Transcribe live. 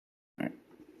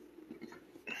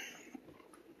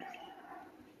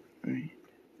3.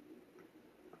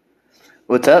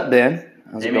 What's up, Ben?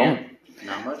 How's it going? Man.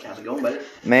 Not much. How's it going, buddy?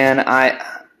 Man,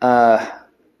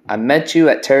 I met you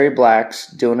at Terry Black's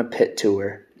doing a pit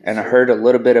tour, and I heard a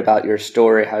little bit about your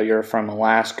story, how you're from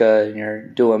Alaska and you're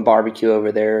doing barbecue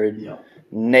over there in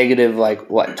negative,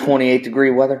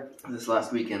 28-degree weather? This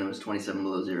last weekend it was 27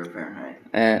 below zero Fahrenheit.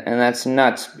 And that's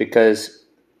nuts because,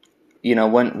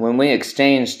 when we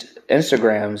exchanged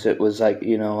Instagrams, it was like,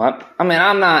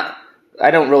 I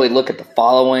don't really look at the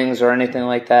followings or anything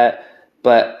like that,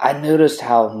 but I noticed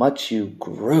how much you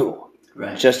grew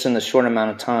just in the short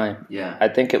amount of time. Yeah. I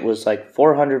think it was like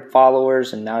 400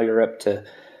 followers, and now you're up to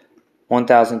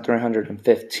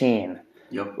 1,315,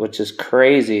 which is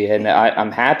crazy. And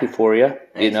I'm happy for you,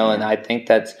 and I think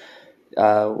that's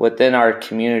within our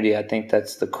community. I think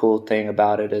that's the cool thing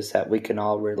about it is that we can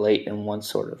all relate in one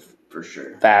sort of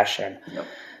fashion. Yep.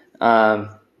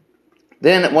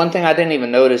 Then one thing I didn't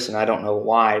even notice, and I don't know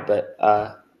why, but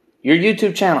your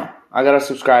YouTube channel, I got to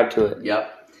subscribe to it.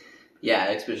 Yep. Yeah,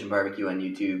 Expedition Barbecue on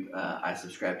YouTube. I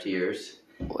subscribe to yours.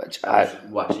 Which I was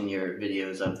watching your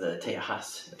videos of the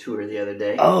Tejas tour the other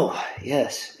day. Oh,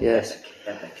 yes.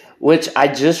 Epic. Which I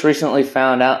just recently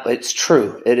found out it's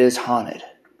true. It is haunted.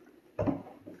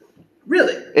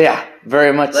 Really? Yeah,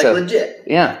 very much so. Like legit?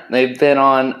 Yeah. They've been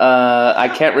on, I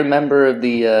can't remember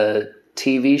the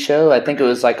TV show. I think it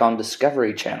was like on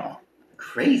Discovery Channel.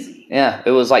 Crazy. Yeah,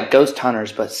 it was like Ghost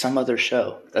Hunters, but some other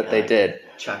show that they did.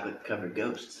 Chocolate-covered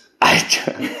ghosts.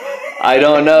 I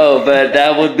don't know, but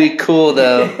that would be cool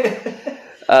though.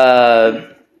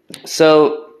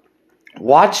 So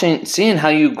seeing how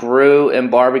you grew in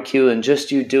barbecue and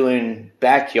just you doing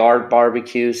backyard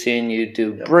barbecue, seeing you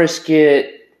do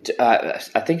brisket,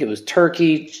 I think it was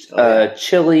turkey,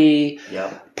 chili,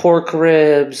 pork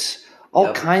ribs,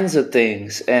 all kinds of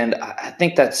things. And I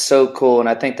think that's so cool. And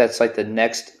I think that's like the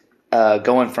next,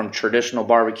 going from traditional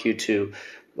barbecue to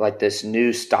like this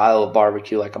new style of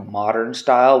barbecue, like a modern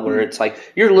style where it's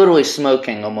like you're literally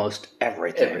smoking almost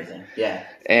everything. Everything, yeah.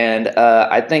 And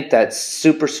I think that's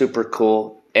super, super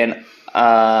cool. And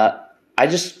I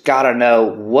just got to know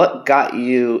what got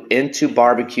you into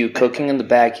barbecue, cooking in the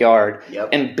backyard,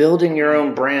 and building your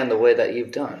own brand the way that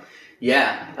you've done.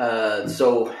 Yeah,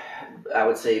 so I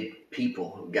would say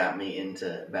people who got me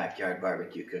into backyard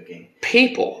barbecue cooking.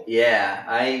 People? Yeah,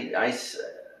 I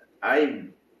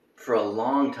for a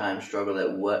long time struggled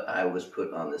at what I was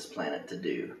put on this planet to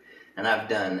do. And I've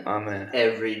done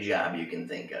every job you can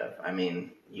think of. I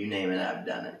mean, you name it, I've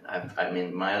done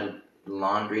it. My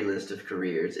laundry list of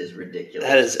careers is ridiculous.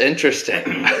 That is interesting.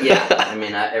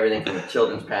 Everything from a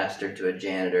children's pastor to a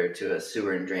janitor to a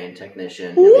sewer and drain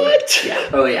technician. What?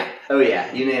 Oh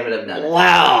yeah. You name it, I've done it.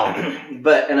 Wow.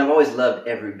 And I've always loved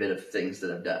every bit of things that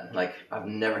I've done. Like, I've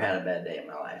never had a bad day in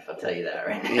my life. I'll tell you that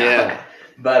right now. Yeah.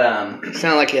 But you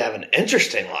sound like you have an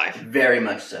interesting life. Very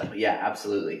much so. Yeah,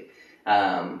 absolutely.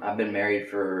 I've been married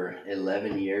for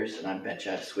 11 years, and I bet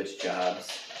you I've switched jobs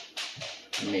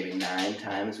maybe 9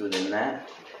 times within that.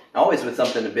 Always with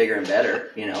something bigger and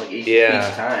better,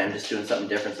 each time, just doing something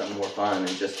different, something more fun,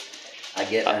 and just I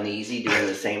get uneasy doing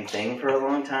the same thing for a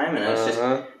long time, and it's just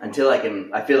until I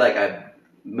feel like I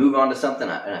move on to something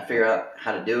and I figure out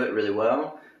how to do it really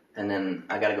well, and then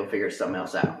I got to go figure something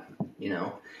else out,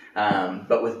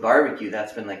 But with barbecue,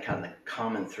 that's been like kind of the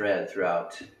common thread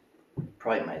throughout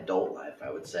probably my adult life, I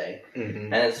would say.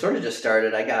 And it sort of just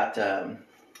started.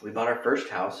 We bought our first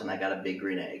house, and I got a big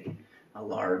green egg. A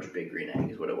large big green egg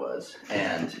is what it was.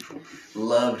 And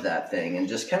loved that thing, and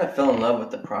just kind of fell in love with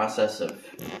the process of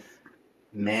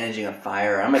managing a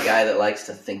fire. I'm a guy that likes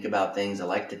to think about things. I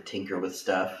like to tinker with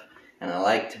stuff, and I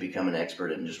like to become an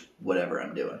expert in just whatever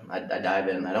I'm doing. I dive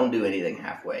in. I don't do anything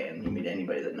halfway, and you meet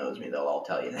anybody that knows me, they'll all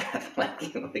tell you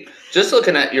that. Just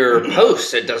looking at your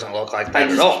posts, it doesn't look like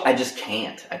that at all. I just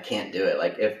can't. I can't do it.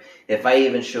 Like, if I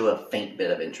even show a faint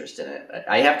bit of interest in it,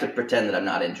 I have to pretend that I'm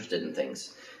not interested in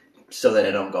things so that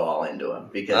I don't go all into them,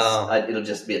 because it'll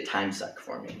just be a time suck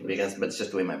for me, but it's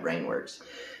just the way my brain works.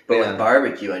 But with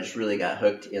barbecue, I just really got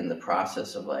hooked in the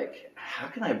process of, like, how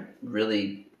can I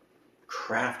really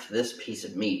craft this piece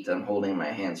of meat that I'm holding in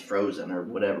my hands frozen or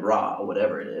whatever, raw,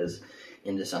 whatever it is,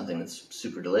 into something that's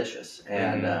super delicious.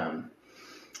 And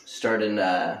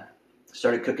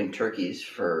started cooking turkeys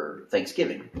for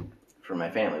Thanksgiving for my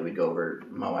family.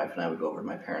 My wife and I would go over to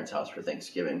my parents' house for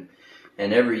Thanksgiving.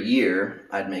 And every year,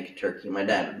 I'd make a turkey. My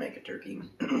dad would make a turkey.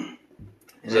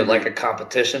 Is it like a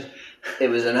competition? It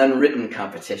was an unwritten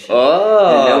competition.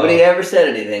 Oh. And nobody ever said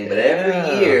anything, but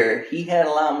every year, he had a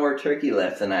lot more turkey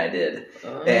left than I did.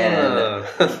 Oh. And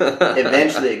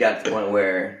eventually it got to the point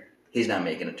where he's not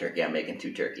making a turkey, I'm making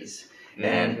 2 turkeys.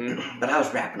 And but I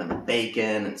was wrapping them in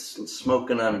bacon and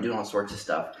smoking them and doing all sorts of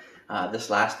stuff. This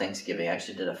last Thanksgiving, I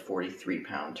actually did a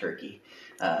 43-pound turkey.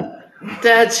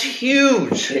 That's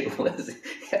huge. It was.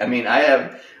 I mean, I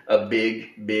have a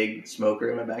big smoker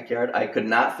in my backyard. I could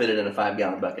not fit it in a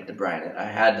 5-gallon bucket to brine it. I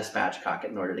had to spatchcock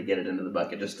it in order to get it into the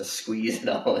bucket just to squeeze it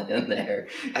all in there.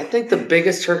 I think the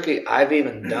biggest turkey I've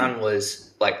even done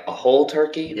was like a whole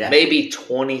turkey, maybe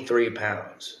 23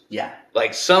 pounds. Yeah.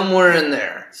 Like somewhere in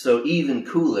there. So even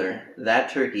cooler,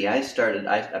 that turkey, I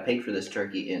paid for this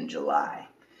turkey in July.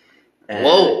 And,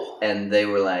 whoa. And they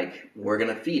were like, we're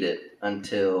going to feed it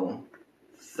until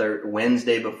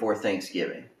Wednesday before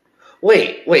Thanksgiving.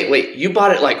 Wait. You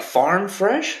bought it like farm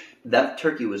fresh? That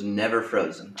turkey was never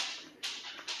frozen.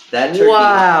 That turkey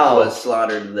was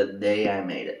slaughtered the day I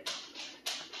made it.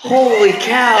 Holy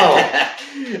cow.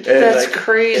 That's like,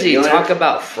 crazy. Talk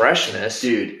about freshness.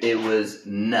 Dude, it was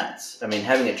nuts. I mean,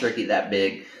 having a turkey that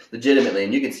big, legitimately,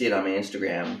 and you can see it on my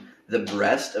Instagram, the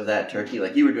breast of that turkey,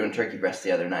 like you were doing turkey breast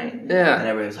the other night. Yeah. And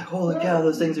everybody was like, holy cow,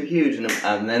 those things are huge.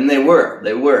 And then they were.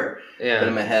 Yeah. But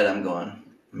in my head, I'm going,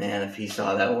 man, if he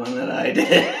saw that one that I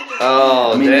did.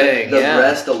 Oh, I mean, dang. The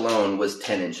breast alone was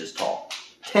 10 inches tall.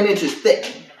 10 inches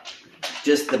thick.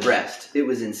 Just the breast. It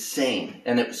was insane.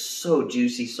 And it was so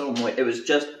juicy, so moist. It was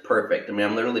just perfect. I mean,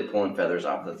 I'm literally pulling feathers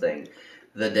off the thing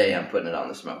the day I'm putting it on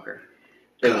the smoker.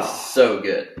 It was so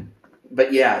good.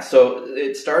 But yeah, so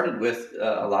it started with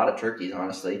a lot of turkeys,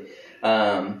 honestly.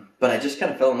 But I just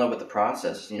kind of fell in love with the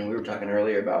process. You know, we were talking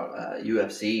earlier about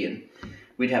UFC, and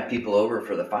we'd have people over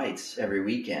for the fights every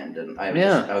weekend, and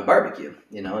I would barbecue.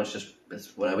 You know,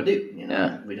 it's what I would do. You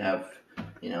know, we'd have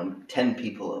 10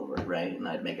 people over, right? And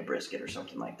I'd make a brisket or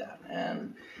something like that,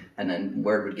 and then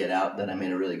word would get out that I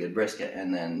made a really good brisket,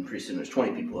 and then pretty soon there's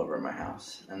 20 people over at my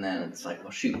house, and then it's like,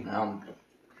 well, shoot, now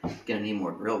I'm gonna need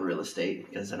more grill real estate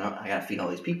because I gotta feed all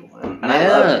these people, and I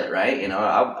loved it, right? You know,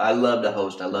 I love to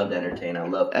host, I love to entertain, I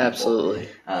love people. Absolutely,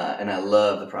 and I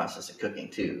love the process of cooking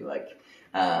too. Like,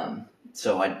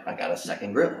 so I got a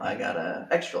second grill, I got a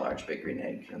extra large Big Green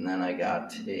Egg, and then I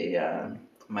got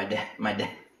my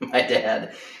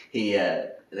dad. He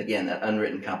again, that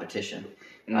unwritten competition.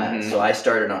 So I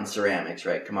started on ceramics,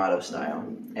 right, Kamado style,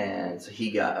 and so he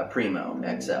got a Primo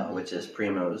XL, which is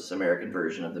Primo's American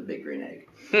version of the Big Green Egg.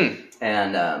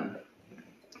 And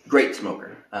great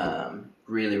smoker,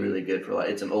 really, really good for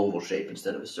it's an oval shape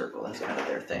instead of a circle. That's kind of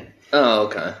their thing. Oh,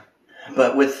 okay.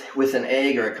 But with an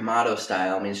egg or a Kamado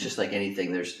style, I mean, it's just like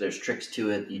anything. There's tricks to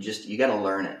it. You got to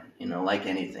learn it. You know, like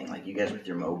anything, like you guys with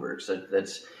your Moberg. So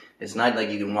it's not like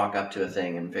you can walk up to a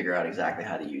thing and figure out exactly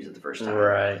how to use it the first time.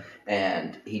 Right.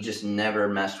 And he just never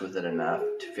messed with it enough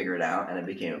to figure it out, and it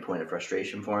became a point of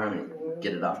frustration for him. And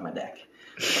get it off my deck.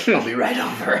 I'll be right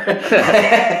over.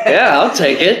 Yeah, I'll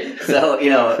take it. So, you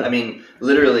know, I mean,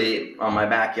 literally on my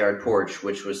backyard porch,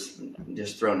 which was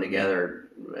just thrown together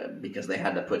because they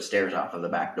had to put stairs off of the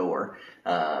back door,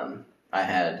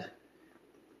 at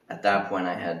that point,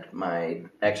 I had my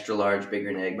extra large Big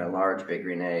Green Egg, my large Big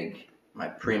Green Egg, my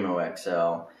Primo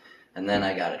XL, and then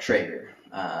I got a Traeger,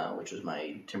 which was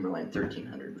my Timberline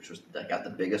 1300, I got the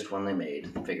biggest one they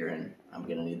made, figuring I'm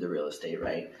going to need the real estate,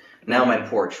 right? Now my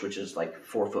porch, which is like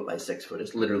 4 foot by 6 foot,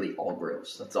 is literally all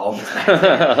grills. That's all that's back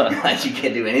there. Like, you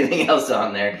can't do anything else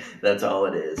on there. That's all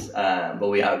it is. But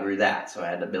we outgrew that, so I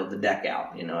had to build the deck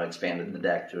out. You know, I expanded the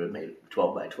deck to make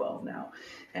 12 by 12 now,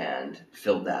 and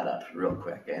filled that up real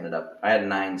quick. I had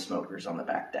 9 smokers on the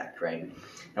back deck, right?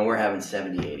 And we're having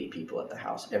 70, 80 people at the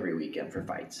house every weekend for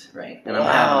fights, right? And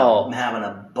I'm having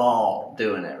a ball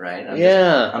doing it, right?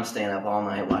 I'm staying up all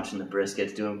night watching the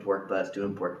briskets, doing pork butts,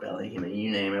 doing pork belly. You know,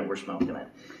 you name it, we're smoking it.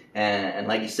 And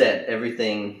like you said,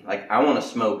 everything, like I want to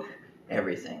smoke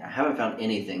everything. I haven't found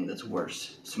anything that's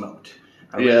worse smoked.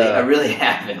 I really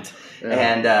haven't.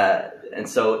 Yeah. And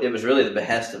so it was really the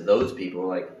behest of those people,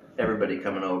 like everybody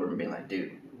coming over and being like,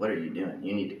 dude, what are you doing?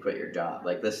 You need to quit your job.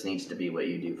 Like, this needs to be what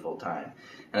you do full time.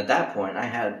 And at that point, I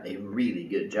had a really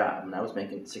good job, and I was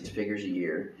making 6 figures a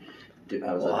year.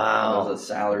 I was a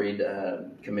salaried,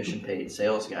 commission-paid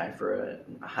sales guy for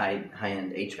a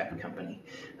high-end HVAC company.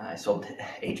 I sold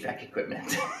HVAC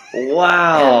equipment.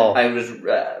 Wow! I was.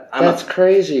 That's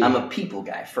crazy. I'm a people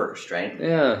guy first, right?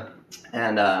 Yeah.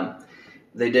 And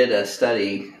they did a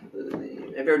study.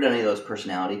 Have you ever done any of those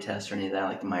personality tests or any of that,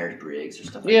 like the Myers-Briggs or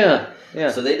stuff like that?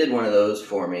 Yeah. So they did one of those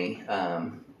for me.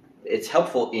 It's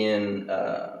helpful in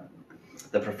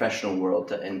the professional world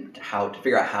to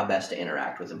figure out how best to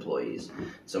interact with employees.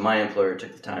 So my employer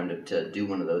took the time to do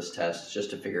one of those tests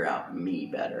just to figure out me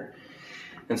better.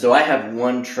 And so I have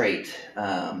one trait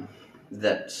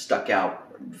that stuck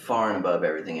out far and above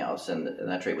everything else, and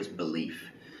that trait was belief.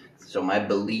 So my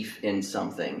belief in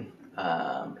something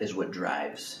is what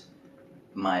drives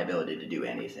my ability to do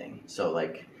anything. So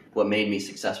like what made me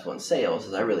successful in sales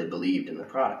is I really believed in the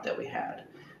product that we had.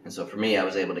 And so for me, I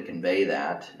was able to convey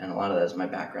that, and a lot of that is my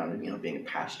background, being a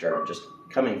pastor, just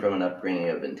coming from an upbringing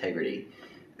of integrity.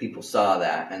 People saw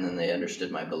that, and then they understood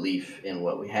my belief in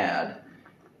what we had,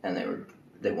 and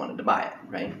they wanted to buy it,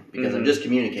 right? Because I'm just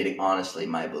communicating honestly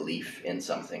my belief in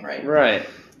something, right? Right.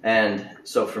 And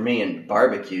so for me in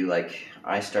barbecue, like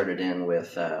I started doing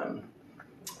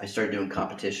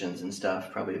competitions and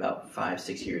stuff probably about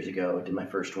 5-6 years ago. Did my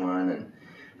first one, and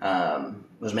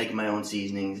was making my own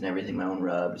seasonings and everything, my own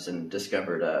rubs, and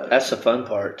discovered that's the fun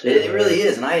part too. It really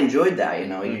is, and I enjoyed that.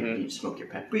 You smoke your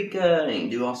paprika, and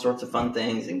you do all sorts of fun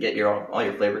things, and get all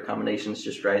your flavor combinations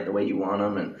just right the way you want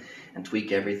them, and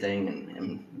tweak everything.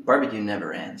 And barbecue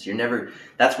never ends.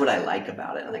 That's what I like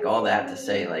about it. Like all that to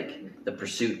say, like the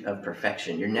pursuit of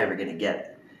perfection, you're never gonna get it.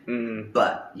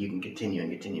 But you can continue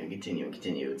and continue and continue and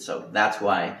continue. So that's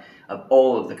why, of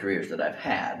all of the careers that I've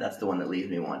had, that's the one that leaves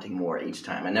me wanting more each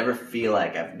time. I never feel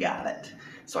like I've got it,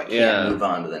 so I can't move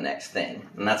on to the next thing.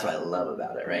 And that's what I love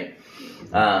about it, right?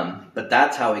 But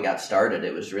that's how we got started.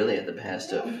 It was really at the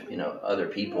behest of other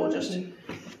people. Just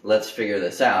let's figure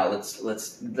this out.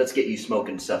 Let's get you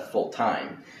smoking stuff full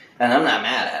time. And I'm not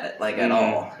mad at it, at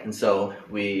all. And so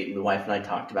the wife and I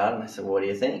talked about it, and I said, well, what do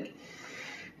you think?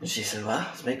 And she said, well,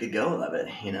 let's make a go of it,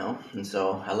 And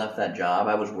so I left that job.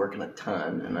 I was working a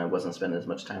ton, and I wasn't spending as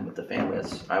much time with the family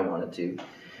as I wanted to.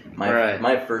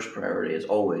 My first priority has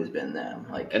always been them.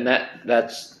 And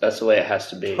that's the way it has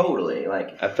to be. Totally.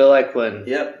 I feel like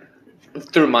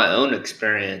through my own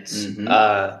experience,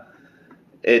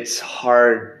 it's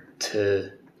hard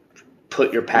to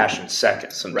put your passion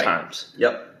second sometimes. Right.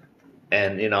 Yep.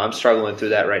 And, I'm struggling through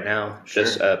that right now,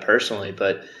 just personally.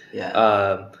 But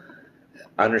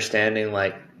understanding,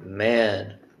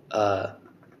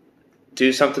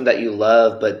 do something that you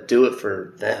love, but do it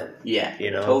for them. Yeah,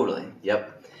 totally.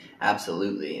 Yep,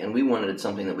 absolutely. And we wanted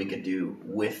something that we could do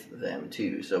with them,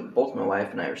 too. So both my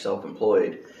wife and I are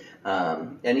self-employed.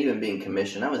 And even being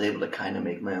commissioned, I was able to kind of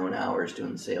make my own hours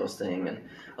doing the sales thing and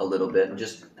a little bit, and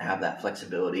just have that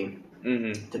flexibility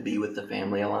to be with the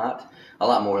family a lot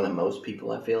more than most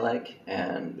people, I feel like.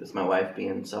 And with my wife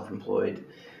being self-employed,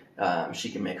 she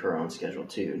can make her own schedule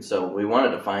too. And so we wanted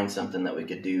to find something that we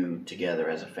could do together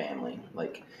as a family.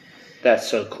 That's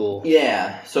so cool.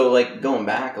 Yeah. So going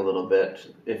back a little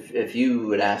bit, if you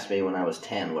would ask me when I was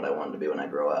 10 what I wanted to be when I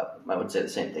grow up, I would say the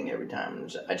same thing every time.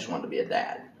 I just wanted to be a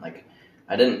dad.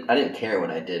 I didn't care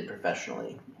what I did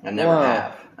professionally. I never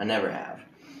have.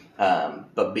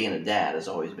 But being a dad has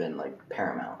always been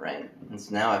paramount, right? And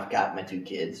so now I've got my 2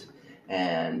 kids,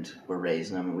 and we're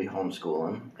raising them, and we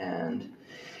homeschool them, and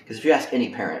because if you ask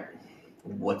any parent,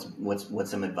 what's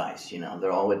some advice, they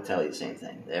all would tell you the same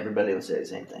thing. Everybody would say the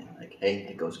same thing, hey,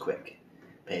 it goes quick.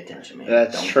 Pay attention, man.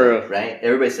 That's true. Right?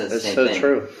 Everybody says the same thing. That's so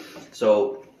true.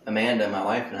 So Amanda, my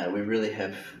wife, and I, we really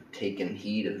have taken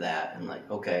heed of that and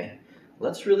okay,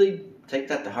 let's really take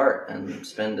that to heart and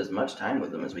spend as much time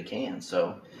with them as we can.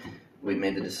 So we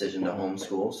made the decision to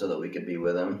homeschool so that we could be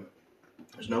with them.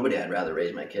 There's nobody I'd rather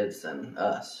raise my kids than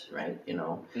us, right?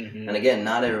 And again,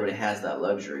 not everybody has that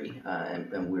luxury,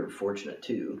 and we're fortunate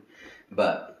too.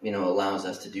 But allows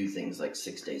us to do things like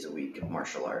 6 days a week of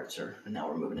martial arts, and now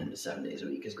we're moving into 7 days a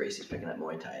week because Gracie's picking up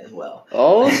Muay Thai as well.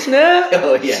 Oh snap!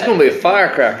 Oh yeah, it's gonna be a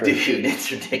firecracker, dude.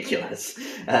 It's ridiculous.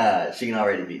 She can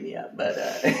already beat me up, but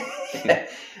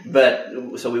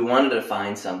so we wanted to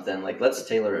find something let's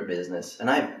tailor a business. And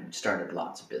I've started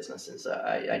lots of businesses.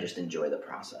 I just enjoy the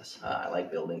process. I like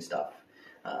building stuff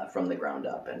from the ground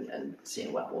up and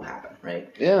seeing what will happen,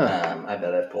 right? Yeah. I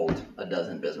bet I've pulled a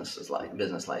dozen business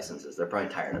licenses. They're probably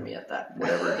tired of me at that,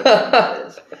 whatever department that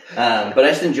is. But I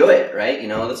just enjoy it, right?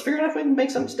 Let's figure out if we can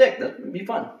make something stick. That would be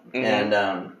fun.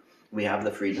 And we have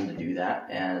the freedom to do that,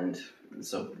 and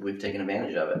so we've taken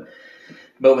advantage of it.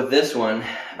 But with this one,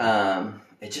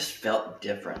 it just felt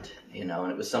different, and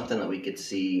it was something that we could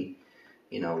see,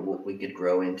 what we could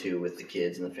grow into with the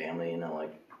kids and the family,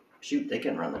 shoot, they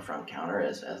can run the front counter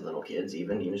as little kids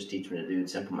even. You just teach them to do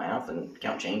simple math and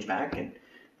count change back, and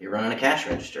you're running a cash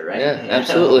register, right? Yeah,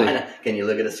 absolutely. Can you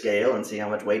look at a scale and see how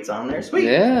much weight's on there? Sweet.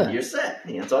 Yeah. You're set.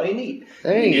 That's all you need.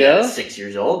 There you go. 6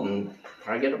 years old and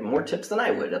probably get more tips than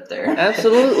I would up there.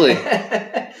 Absolutely.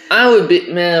 I would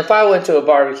be, man, if I went to a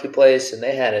barbecue place and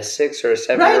they had a 6 or a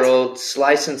 7-year-old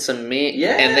slicing some meat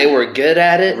and they were good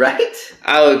at it, right?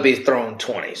 I would be throwing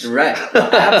 20s. Right.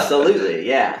 Absolutely.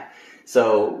 Yeah.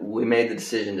 So we made the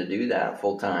decision to do that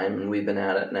full time, and we've been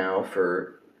at it now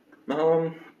for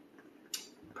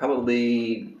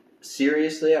probably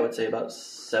seriously, I would say about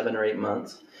 7 or 8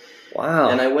 months. Wow.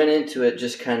 And I went into it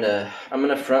just kind of, I'm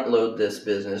going to front load this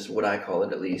business, what I call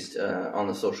it at least, on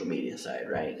the social media side,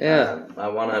 right? Yeah. I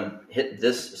want to hit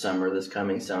this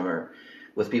coming summer,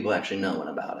 with people actually knowing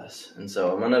about us. And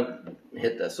so I'm going to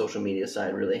hit the social media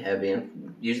side really heavy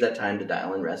and use that time to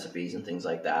dial in recipes and things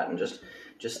like that and just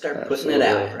start putting it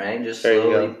out, right? Just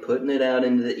slowly putting it out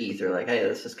into the ether, like, hey,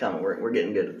 this is coming. We're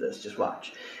getting good at this. Just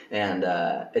watch. And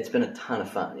it's been a ton of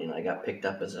fun. You know, I got picked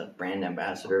up as a brand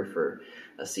ambassador for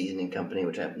a seasoning company,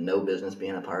 which I have no business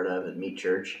being a part of, at Meat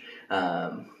Church.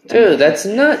 Dude, that's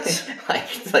nuts.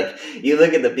 It's like you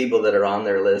look at the people that are on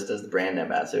their list as the brand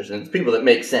ambassadors, and it's people that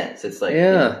make sense. It's like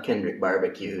Kendrick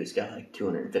Barbecue, who's got like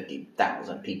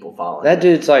 250,000 people following. That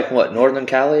dude's like what, Northern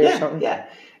Cali or something? Yeah.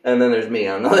 And then there's me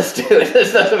on the list too.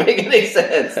 This doesn't make any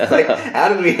sense. It's like, how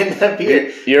did we end up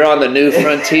here? You're on the new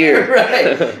frontier.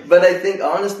 Right. But I think,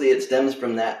 honestly, it stems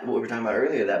from that, what we were talking about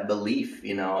earlier, that belief.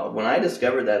 You know, when I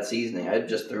discovered that seasoning, I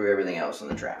just threw everything else in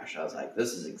the trash. I was like,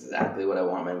 this is exactly what I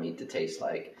want my meat to taste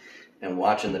like. And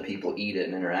watching the people eat it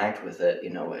and interact with it, you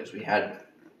know, as we had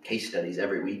case studies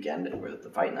every weekend with the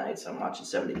fight nights, I'm watching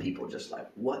 70 people just like,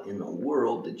 what in the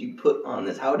world did you put on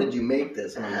this? How did you make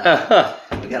this? And I'm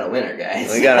like, we got a winner,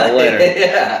 guys. We got a winner.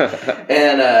 Yeah.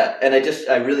 And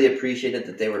I really appreciated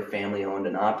that they were family owned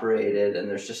and operated, and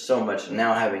there's just so much.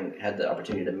 Now, having had the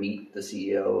opportunity to meet the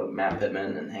CEO, Matt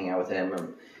Pittman, and hang out with him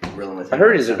and grilling with him. I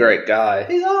heard he's a great guy.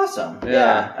 He's awesome.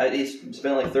 Yeah. He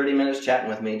spent like 30 minutes chatting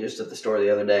with me just at the store the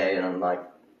other day, and I'm like,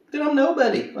 dude, I'm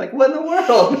nobody. Like, what in the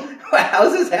world? How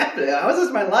is this happening? How is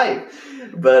this my life?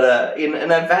 But,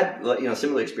 and I've had,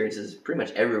 similar experiences pretty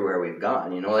much everywhere we've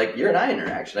gone. You know, like your and I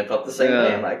interaction, I felt the same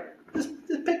way. I'm like, this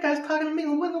big guy's talking to me.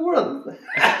 What in the world?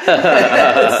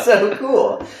 It's so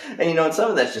cool. And, and some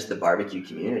of that's just the barbecue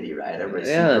community, right? Everybody's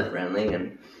super friendly.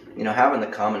 And, having the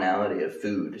commonality of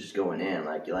food, just going in,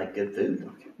 like, you like good food?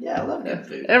 Yeah, I love good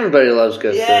food. Everybody loves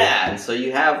good food. Yeah, and so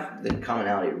you have the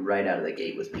commonality right out of the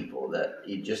gate with people that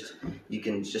you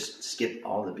can just skip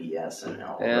all the BS and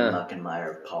all the muck and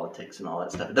mire of politics and all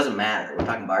that stuff. It doesn't matter. We're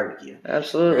talking barbecue.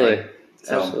 Absolutely. Right?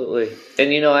 So, absolutely.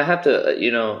 And, I have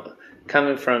to,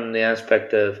 coming from the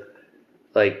aspect of,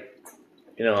 like,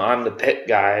 I'm the pit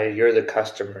guy, you're the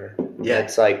customer. Yeah.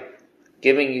 It's like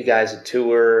giving you guys a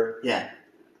tour. Yeah.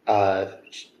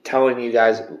 Telling you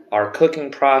guys our cooking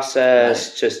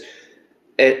process,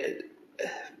 right.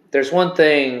 There's one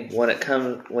thing when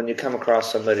you come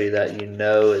across somebody that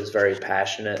is very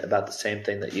passionate about the same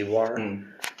thing that you are,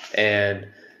 and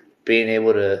being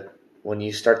able to, when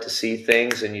you start to see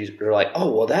things and you're like,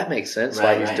 oh, well, that makes sense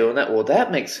why he's doing that. Well,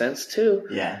 that makes sense too.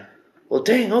 Yeah. Well,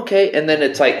 dang, okay, and then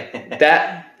it's like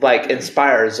that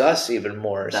inspires us even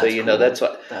more. That's so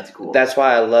cool. that's cool. That's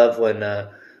why I love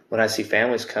when I see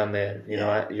families come in,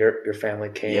 your family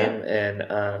came and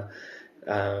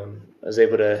I was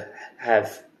able to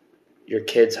have your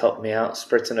kids help me out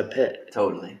spritzing a pit.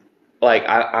 Totally. Like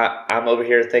I'm over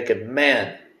here thinking,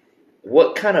 man,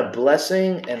 what kind of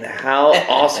blessing and how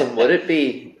awesome would it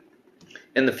be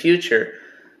in the future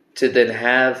to then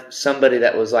have somebody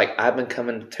that was like, I've been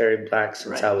coming to Terry Black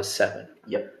since I was 7.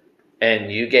 Yep.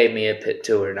 And you gave me a pit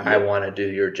tour and I want to do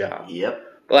your job. Yep.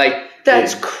 Like,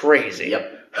 that's crazy.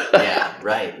 Yep. Yeah,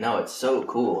 right. No, it's so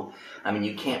cool. I mean,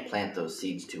 you can't plant those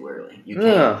seeds too early. You can't.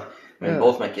 No. I mean,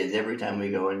 both my kids, every time we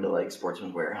go into like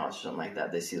Sportsman's Warehouse or something like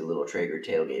that, they see the little Traeger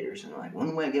tailgaters and they're like, when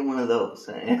do I get one of those?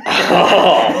 And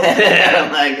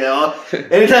I'm like, oh,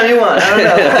 anytime you want. I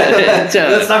don't know.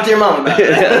 Let's talk to your mom about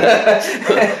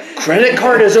it. Credit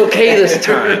card is okay this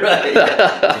time. Right.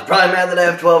 Yeah. She's probably mad that I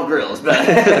have 12 grills, but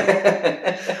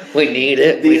we need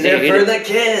it. These are for the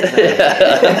kids.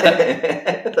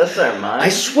 That's our mind. I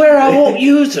swear I won't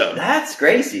use them. That's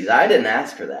Gracie's. I didn't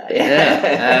ask for that. Yeah,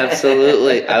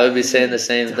 absolutely. I would be saying the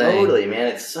same thing. Totally, man.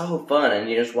 It's so fun, and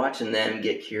you're just watching them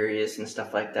get curious and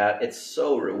stuff like that. It's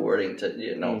so rewarding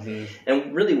to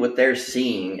and really what they're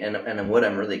seeing, and what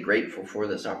I'm really grateful for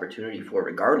this opportunity for,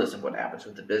 regardless of what happens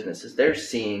with the business, is they're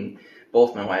seeing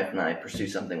both my wife and I pursue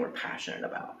something we're passionate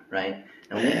about, right?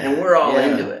 And we're all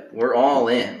into it. We're all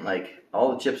in. Like,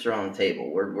 all the chips are on the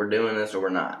table. We're doing this or we're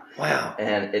not. Wow.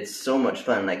 And it's so much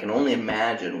fun. And I can only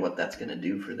imagine what that's going to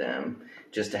do for them,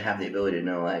 just to have the ability to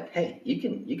know, like, hey, you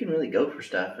can really go for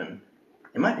stuff and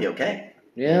it might be okay.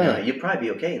 Yeah. You'll probably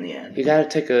be okay in the end. You gotta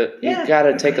take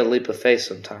a leap of faith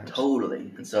sometimes.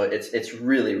 Totally. And so it's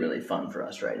really, really fun for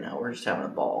us right now. We're just having a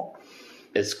ball.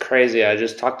 It's crazy. I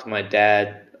just talked to my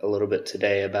dad a little bit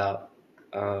today about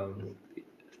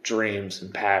dreams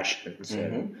and passions.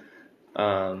 And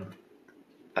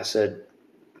I said,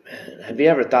 man, have you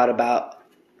ever thought about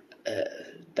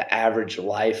the average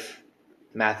life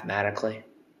mathematically?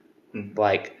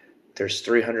 like there's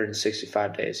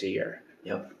 365 days a year.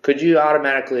 Yep. Could you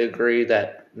automatically agree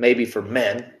that maybe for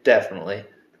men, definitely,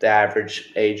 the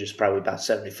average age is probably about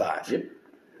 75? Yep.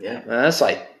 Yeah. And that's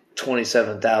like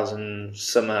 27,000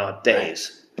 some odd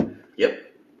days. Right.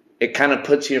 Yep. It kind of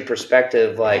puts you in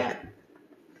perspective, like,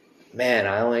 man,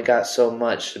 I only got so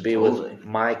much to be with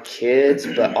my kids,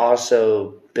 but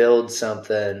also build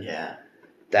something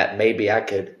that maybe I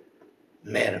could,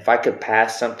 man, if I could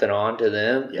pass something on to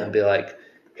them and be like,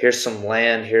 here's some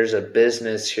land, here's a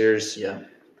business, here's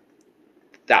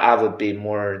that, I would be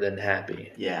more than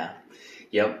happy. Yeah.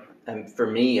 Yep. And for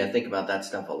me, I think about that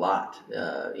stuff a lot.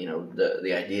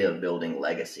 The idea of building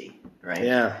legacy, right?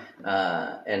 Yeah.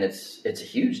 And it's a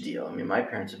huge deal. I mean, my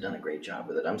parents have done a great job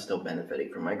with it. I'm still benefiting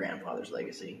from my grandfather's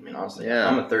legacy. I mean, honestly,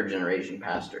 I'm a third generation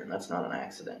pastor, and that's not an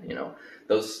accident. You know,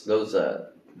 those skills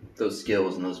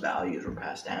and those values were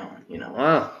passed down. You know,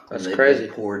 wow, that's crazy.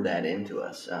 They poured that into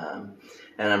us, and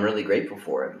I'm really grateful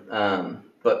for it.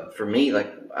 But for me,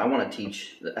 like, I want to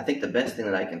teach. I think the best thing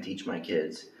that I can teach my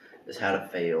kids is how to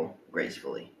fail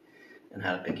gracefully and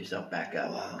how to pick yourself back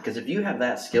up. Wow. Because if you have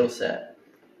that skill set,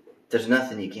 there's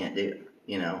nothing you can't do,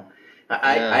 you know.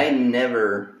 I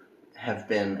never have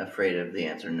been afraid of the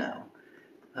answer no.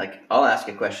 Like, I'll ask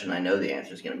a question I know the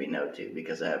answer is going to be no to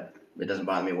because it doesn't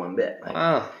bother me one bit.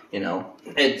 Like, you know,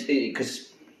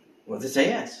 because what if they say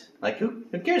yes? Like, who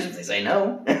cares if they say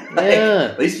no?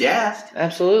 At least you asked.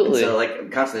 Absolutely. And so, like,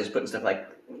 I'm constantly just putting stuff like,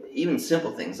 even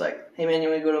simple things like, hey, man, you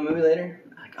want to go to a movie later?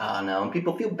 Oh, no. And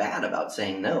people feel bad about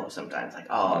saying no sometimes. Like,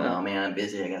 oh, no, man, I'm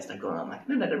busy. I got stuff going on. I'm like,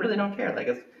 no, I really don't care. Like,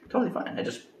 it's totally fine. I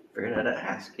just figured out how to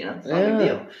ask, you know? It's not a big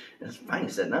deal. It's fine you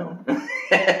said no.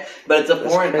 But it's a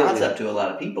foreign concept to a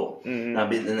lot of people.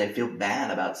 Mm-hmm. And they feel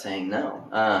bad about saying no.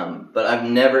 But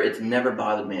it's never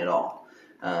bothered me at all.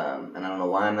 And I don't know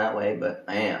why I'm that way, but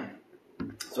I am.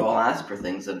 So I'll ask for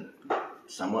things that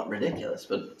somewhat ridiculous,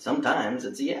 but sometimes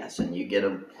it's a yes, and you get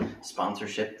a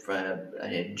sponsorship for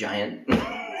a giant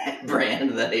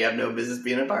brand that you have no business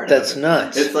being a part of. That's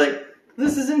nuts. It's like,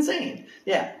 this is insane.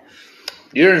 Yeah.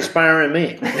 You're inspiring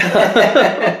me.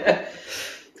 I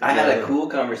had a cool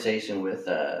conversation with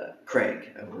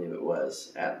Craig, I believe it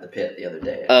was, at the pit the other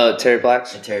day. Terry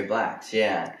Black's? Terry Black's,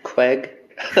 yeah. Craig?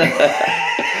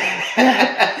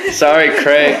 Sorry,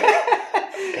 Craig.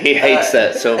 He hates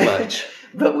that so much.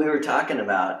 But we were talking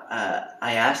about,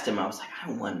 I asked him, I was like,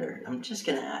 I wonder. I'm just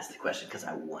going to ask the question because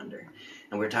I wonder.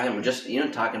 And we were talking,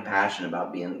 talking passion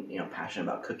about being, passionate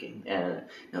about cooking. And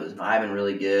it was vibing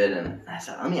really good. And I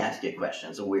said, let me ask you a question.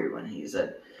 It's a weird one.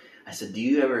 I said, do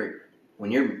you ever,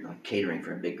 when you're catering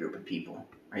for a big group of people,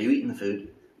 are you eating the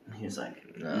food? And he was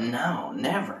like, no,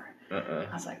 never. I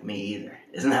was like, me either.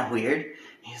 Isn't that weird?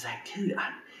 He's like, dude,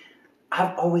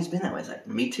 I've always been that way. It's like,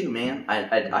 me too, man.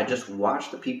 I just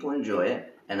watch the people enjoy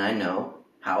it, and I know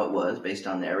how it was based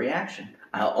on their reaction.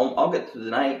 I'll get through the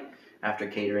night after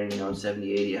catering,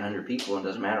 70, 80, 100 people. It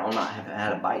doesn't matter. I'll not have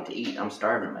had a bite to eat. I'm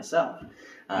starving myself.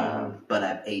 But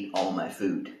I've ate all my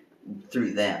food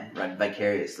through them, right,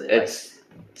 vicariously. It's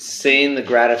seeing the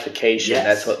gratification. Yes.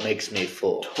 That's what makes me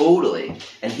full. Totally.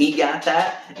 And he got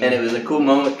that, and it was a cool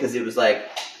moment because it was like,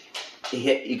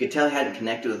 you could tell he hadn't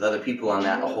connected with other people on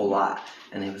that a whole lot.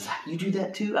 And he was like, you do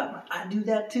that too? I'm like, I do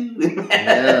that too.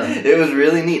 It was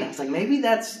really neat. I was like, maybe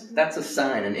that's a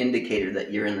sign, an indicator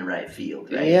that you're in the right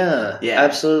field, right? Yeah,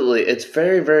 absolutely. It's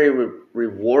very, very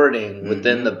rewarding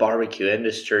within the barbecue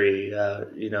industry,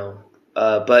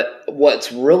 But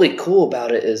what's really cool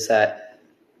about it is that,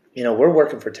 we're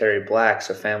working for Terry Black's,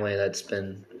 a family that's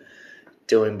been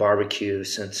doing barbecue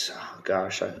since,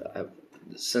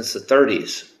 since the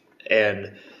 30s.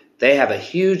 And they have a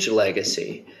huge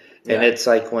legacy. Yeah. And it's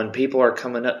like when people are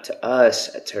coming up to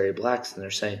us at Terry Black's and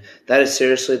they're saying, that is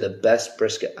seriously the best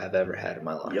brisket I've ever had in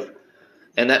my life. Yep.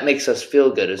 And that makes us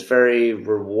feel good. It's very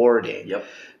rewarding. Yep.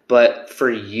 But for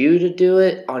you to do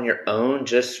it on your own,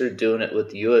 just through doing it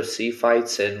with UFC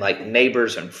fights and like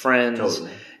neighbors and friends,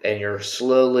 and you're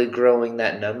slowly growing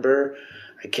that number,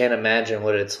 I can't imagine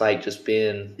what it's like just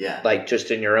being like just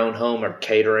in your own home or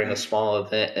catering a small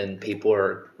event and people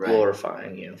are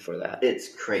glorifying you for that.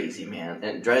 It's crazy, man.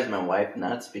 And it drives my wife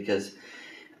nuts because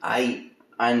I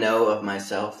know of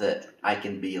myself that I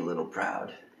can be a little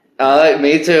proud.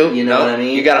 Me too. You know what I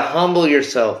mean? You gotta humble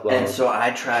yourself, Bob. And so I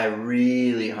try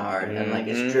really hard, and like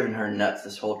it's driven her nuts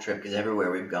this whole trip because everywhere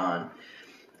we've gone,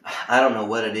 I don't know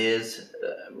what it is,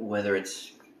 whether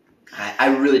it's I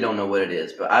really don't know what it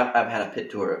is, but I've had a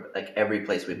pit tour of like every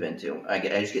place we've been to. I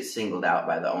just get singled out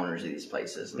by the owners of these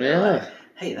places. And they're like,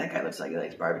 hey, that guy looks like he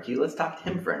likes barbecue. Let's talk to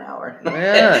him for an hour.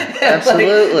 Yeah,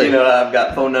 absolutely. Like, I've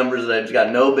got phone numbers that I've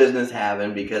got no business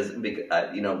having because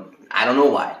I don't know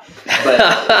why,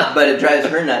 but it drives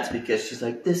her nuts because she's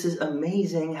like, "This is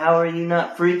amazing. How are you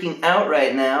not freaking out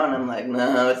right now?" And I'm like,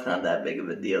 "No, it's not that big of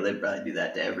a deal. They probably do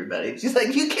that to everybody." She's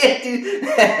like, "You can't do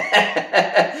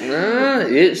that."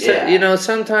 You know,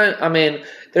 sometimes, I mean,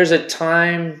 there's a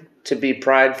time to be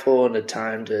prideful and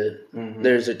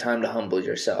there's a time to humble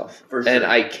yourself. For sure. And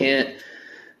I can't,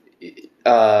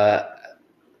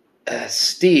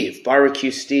 Steve,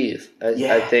 Barbecue Steve,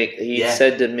 I think he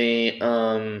said to me,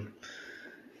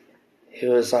 he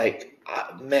was like,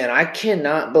 "Man, I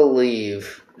cannot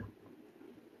believe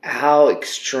how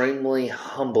extremely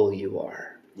humble you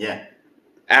are." Yeah.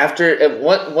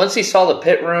 Once he saw the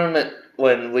pit room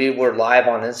when we were live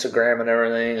on Instagram and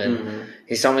everything, and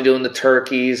he saw me doing the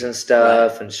turkeys and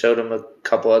stuff, and showed him a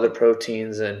couple other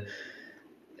proteins, and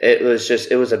it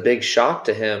was a big shock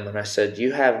to him. And I said,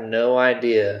 "You have no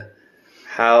idea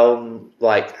how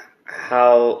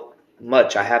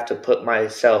much I have to put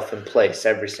myself in place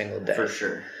every single day." For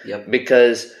sure. Yep.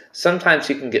 Because sometimes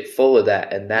you can get full of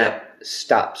that, and that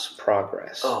stops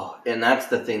progress. Oh, and that's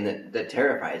the thing that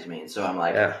terrifies me. And so I'm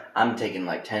like, I'm taking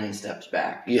like 10 steps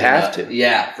back. You have to.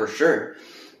 Yeah, for sure.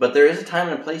 But there is a time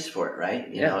and a place for it, right?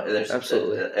 You know, there's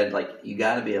absolutely. And like, you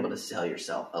got to be able to sell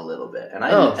yourself a little bit. And I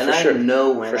know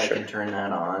when I can turn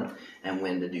that on and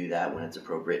when to do that, when it's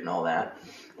appropriate and all that.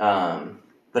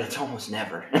 But it's almost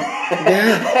never.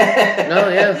 Yeah. No,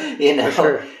 yeah. You know. For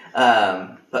sure.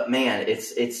 But man, it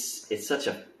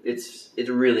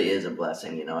really is a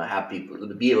blessing, you know, to have people,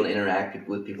 to be able to interact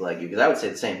with people like you. Because I would say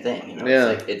the same thing, you know.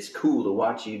 Yeah. It's like, it's cool to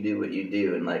watch you do what you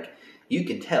do, and like, you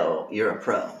can tell you're a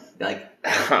pro. Like,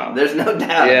 there's no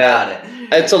doubt about it.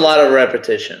 It's a lot of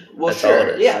repetition. Well, that's sure. all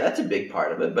it is. Yeah, that's a big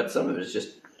part of it. But some of it is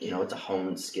just, you know, it's a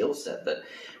honed skill set. That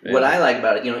what I like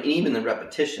about it, you know, even the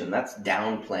repetition, that's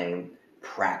downplaying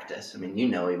practice. I mean, you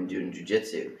know, even doing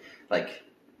jiu-jitsu, like,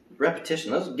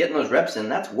 repetition, getting those reps in,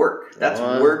 that's work. That's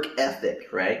work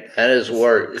ethic, right? That is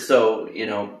work. So, you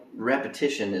know,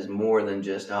 repetition is more than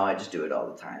just, I just do it all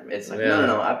the time. It's like,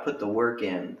 no, I put the work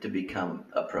in to become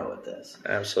a pro at this.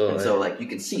 Absolutely. And so, like, you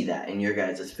can see that in your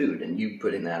guys' food and you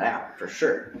putting that out, for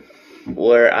sure.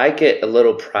 Where I get a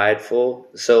little prideful,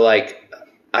 so, like,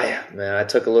 I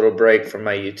took a little break from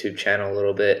my YouTube channel a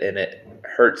little bit, and it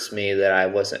hurts me that I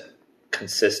wasn't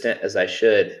consistent as I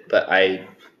should, but I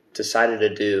decided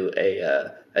to do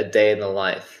a day in the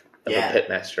life of a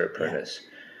pitmaster apprentice.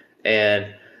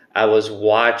 And I was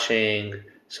watching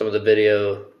some of the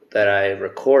video that I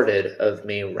recorded of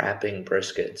me wrapping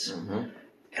briskets. And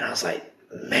I was like,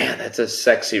 man, that's a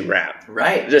sexy wrap.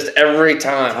 Right. Just every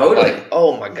time. Totally. I'm like,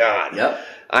 oh my God. Yep.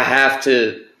 I have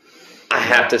to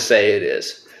say it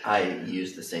is. I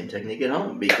use the same technique at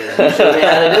home because you showed me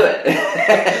how to do it.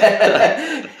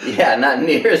 Yeah, not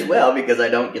near as well because I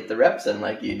don't get the reps in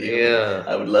like you do. Yeah.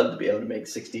 I would love to be able to make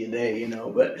 60 a day, you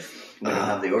know, but we don't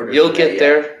have the orders. You'll get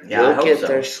there. Yeah, You'll get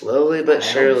there slowly but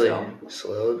surely.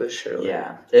 Slowly but surely.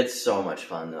 Yeah, it's so much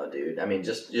fun though, dude. I mean,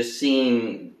 just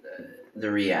seeing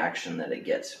the reaction that it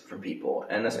gets from people,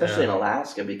 and especially in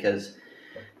Alaska because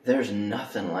there's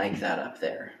nothing like that up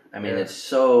there. I mean, it's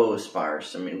so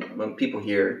sparse. I mean, when people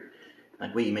hear,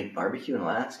 like, wait, you make barbecue in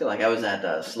Alaska? Like, I was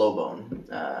at Slow Bone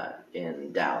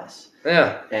in Dallas.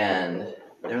 Yeah. And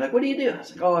they're like, what do you do? I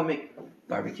was like, I make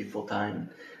barbecue full time.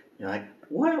 They're like,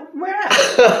 where at?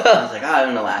 I was like, I'm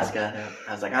in Alaska.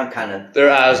 I was like, I'm kind of...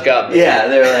 Their eyes got me. Yeah,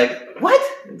 they were like, what?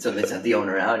 And so they sent the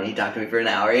owner out, and he talked to me for an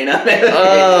hour, you know?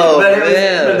 Oh,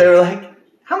 but they were like,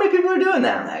 how many people are doing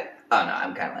that? I'm like, oh no,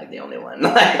 I'm kind of like the only one.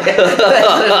 I've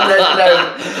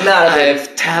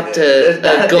tapped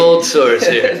a gold source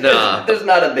here. No, there's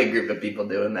not a big group of people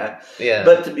doing that. Yeah,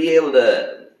 but to be able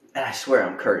to, and I swear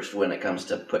I'm cursed when it comes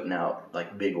to putting out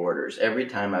like big orders. Every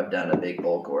time I've done a big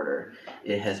bulk order,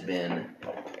 it has been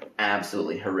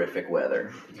absolutely horrific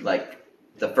weather. Like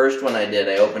the first one I did,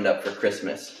 I opened up for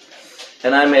Christmas,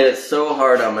 and I made it so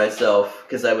hard on myself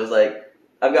because I was like,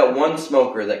 I've got one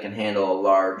smoker that can handle a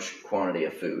large quantity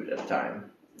of food at a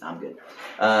time. I'm good.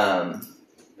 And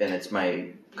it's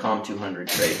my Com 200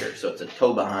 Traeger. So it's a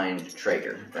toe behind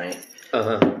Traeger, right?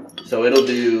 So it'll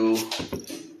do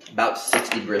about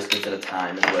 60 briskets at a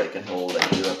time is what it can hold. I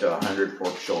can do up to 100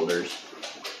 pork shoulders.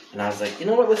 And I was like, you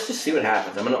know what? Let's just see what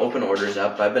happens. I'm going to open orders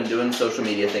up. I've been doing the social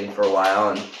media thing for a while,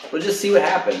 and we'll just see what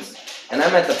happens. And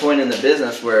I'm at the point in the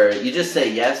business where you just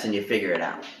say yes and you figure it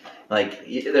out. Like,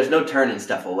 there's no turning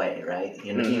stuff away, right?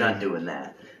 You're not doing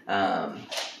that.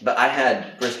 But I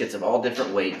had briskets of all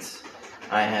different weights.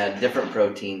 I had different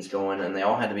proteins going, and they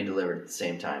all had to be delivered at the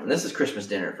same time. And this is Christmas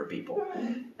dinner for people.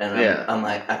 And I'm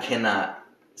like, I cannot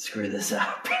screw this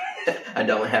up. I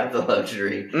don't have the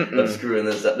luxury of screwing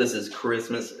this up. This is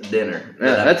Christmas dinner.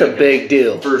 Yeah, that's a big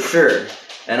deal. For sure.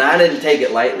 And I didn't take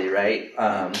it lightly, right?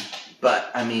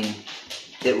 But, I mean,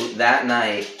 that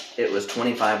night, it was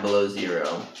 25 below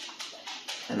zero.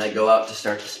 And I go out to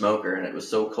start the smoker, and it was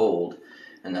so cold.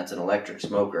 And that's an electric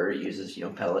smoker. It uses,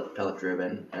 pellet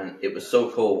driven. And it was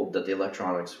so cold that the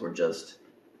electronics were just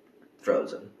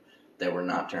frozen. They were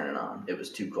not turning on. It was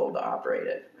too cold to operate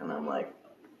it. And I'm like,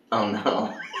 oh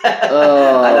no.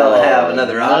 I don't have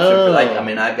another option.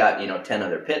 I've got, 10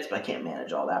 other pits, but I can't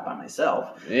manage all that by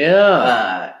myself.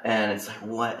 Yeah. And it's like,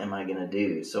 what am I going to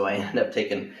do? So I ended up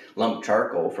taking lump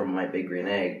charcoal from my Big Green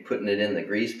Egg, putting it in the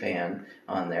grease pan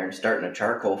on there, and starting a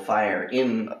charcoal fire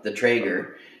in the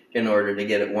Traeger in order to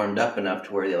get it warmed up enough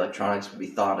to where the electronics would be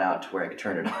thawed out to where I could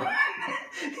turn it on.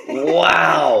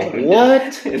 Wow.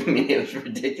 What? I mean, it was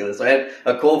ridiculous. So I had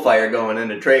a coal fire going in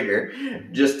the Traeger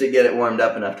just to get it warmed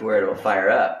up enough to where it'll fire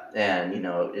up. And,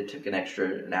 it took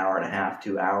an hour and a half,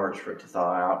 2 hours for it to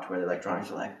thaw out to where the electronics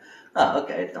were like, oh,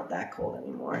 okay, it's not that cold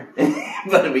anymore.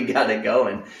 But we got it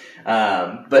going.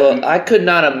 Well, I could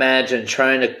not imagine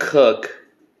trying to cook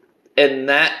in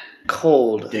that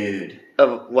cold. Dude.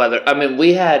 Of weather. I mean,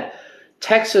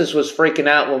 Texas was freaking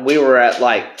out when we were at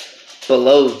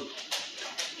below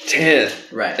 10.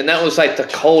 Right. And that was the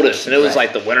coldest, and it was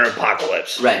the winter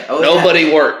apocalypse. Right. Oh,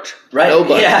 Nobody worked. Right.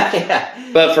 Nobody.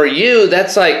 Yeah. But for you,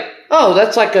 that's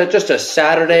just a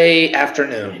Saturday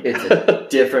afternoon. It's a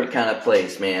different kind of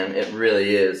place, man. It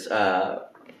really is. But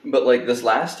this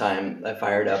last time I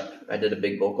fired up, I did a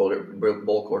big bulk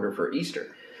order for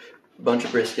Easter. A bunch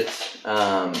of briskets.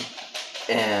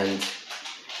 And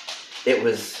it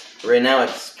was, right now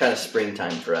it's kind of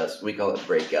springtime for us. We call it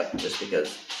breakup just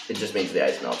because it just means the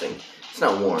ice melting. It's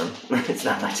not warm. It's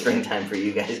not like springtime for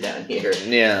you guys down here.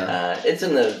 Yeah.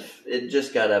 It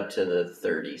just got up to the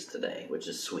 30s today, which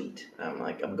is sweet. I'm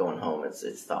going home.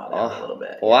 It's thawed out a little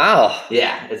bit. Wow.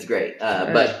 Yeah, it's great.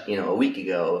 But, a week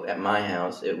ago at my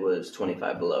house, it was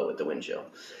 25 below with the wind chill.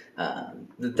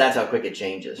 That's how quick it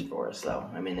changes for us, though.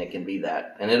 I mean, it can be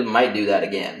that. And it might do that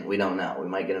again. We don't know. We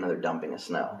might get another dumping of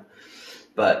snow.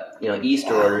 But,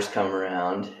 Easter orders come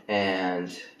around,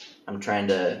 and I'm trying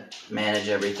to manage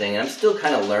everything. And I'm still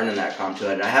kind of learning that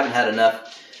contour. I haven't had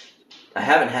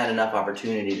enough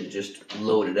opportunity to just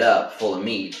load it up full of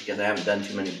meat because I haven't done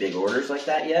too many big orders like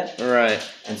that yet. Right.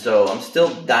 And so I'm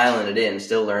still dialing it in,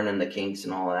 still learning the kinks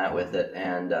and all of that with it.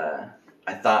 And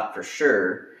I thought for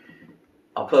sure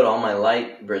I'll put all my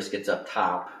light briskets up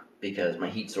top because my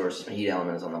heat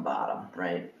element is on the bottom,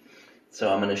 right?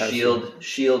 So I'm going to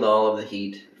shield all of the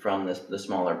heat from the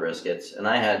smaller briskets. And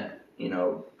I had,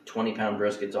 20-pound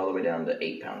briskets all the way down to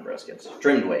 8-pound briskets,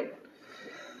 trimmed weight.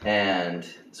 And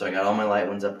so I got all my light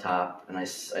ones up top, and I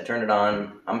turned it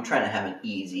on. I'm trying to have an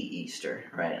easy Easter,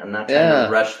 right? I'm not trying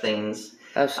to rush things.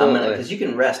 Absolutely. Because you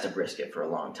can rest a brisket for a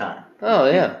long time. Oh,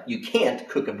 yeah. You can't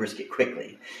cook a brisket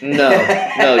quickly. No,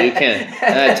 you can't.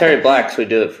 At Terry Black's, we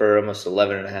do it for almost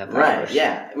 11 and a half hours. Right,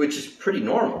 yeah, which is pretty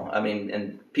normal. I mean,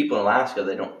 and people in Alaska,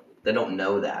 they don't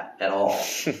know that at all.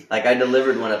 I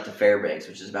delivered one up to Fairbanks,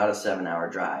 which is about a 7-hour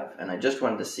drive, and I just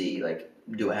wanted to see,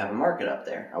 do I have a market up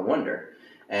there? I wonder.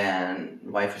 And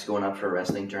my wife was going up for a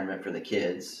wrestling tournament for the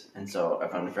kids, and so I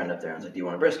found a friend up there, and I was like, do you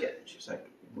want a brisket? She was like,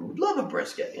 we would love a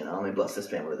brisket, let me bless this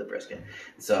family with a brisket.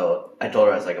 So I told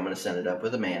her, I was like, I'm going to send it up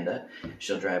with Amanda.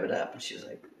 She'll drive it up. And she was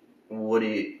like, what do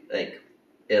you,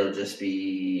 it'll just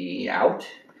be out?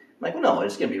 I'm like, well, no,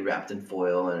 it's going to be wrapped in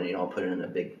foil, and, I'll put it in a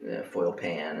big foil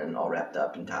pan and all wrapped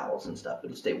up in towels and stuff.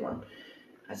 It'll stay warm.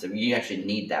 I said, you actually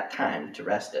need that time to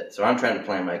rest it. So I'm trying to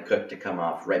plan my cook to come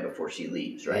off right before she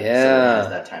leaves, right? Yeah. So it has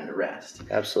that time to rest.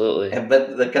 Absolutely.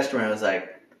 But the customer was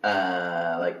like,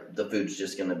 the food's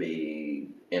just going to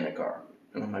be in a car.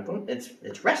 And I'm like, well,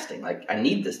 it's resting. I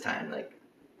need this time.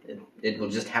 It will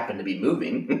just happen to be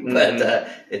moving, but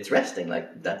it's resting.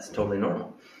 That's totally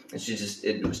normal. And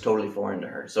it was totally foreign to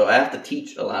her. So I have to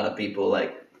teach a lot of people,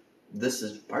 this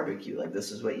is barbecue.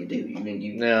 This is what you do.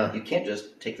 You can't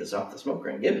just take this off the smoker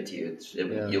and give it to you.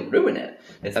 You'll ruin it.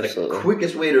 It's Absolutely. The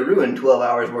quickest way to ruin 12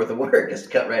 hours worth of work is to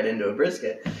cut right into a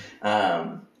brisket.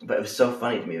 But it was so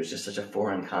funny to me. It was just such a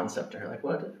foreign concept to her.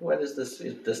 What is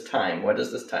this time? What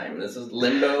is this time? This is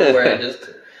limbo where I just...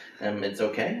 it's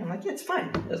okay. I'm like, yeah, it's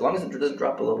fine. As long as it doesn't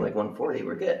drop below 140,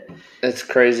 we're good. It's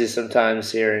crazy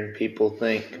sometimes hearing people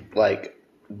think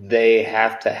they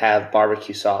have to have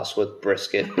barbecue sauce with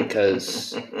brisket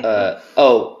because,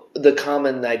 the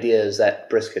common idea is that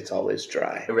brisket's always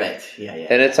dry. Right. Yeah.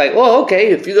 And it's like, well,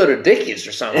 okay, if you go to Dickie's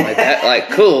or something like that, like,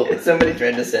 cool. Somebody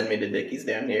tried to send me to Dickie's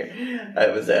down here.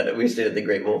 We stayed at the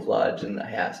Great Wolf Lodge, and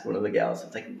I asked one of the gals, I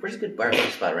was like, where's a good barbecue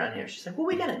spot around here? She's like, well,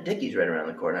 we got a Dickie's right around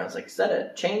the corner. I was like, is that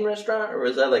a chain restaurant, or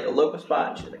is that like a local spot?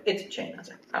 And she's like, it's a chain. I was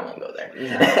like, I won't go there.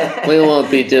 No, we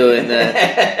won't be doing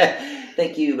that.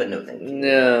 Thank you, but no thank you.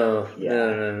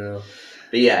 No.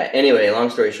 But yeah, anyway, long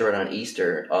story short, on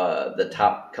Easter, the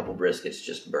top couple briskets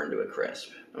just burned to a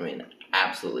crisp. I mean,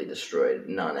 absolutely destroyed,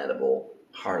 non-edible,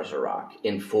 hard as a rock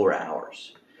in 4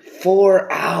 hours. 4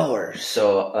 hours.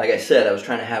 So, like I said, I was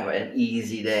trying to have an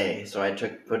easy day. So I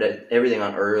put everything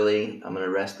on early. I'm going to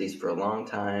rest these for a long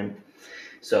time.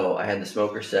 So I had the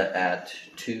smoker set at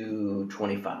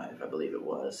 225, I believe it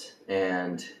was.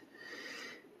 And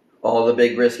all the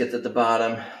big briskets at the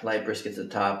bottom, light briskets at the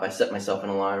top. I set myself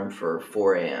an alarm for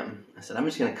 4 a.m. I said, I'm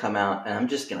just going to come out and I'm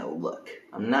just going to look.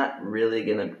 I'm not really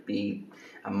going to be,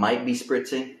 I might be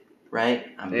spritzing,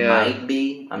 right? Might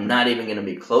be. I'm not even going to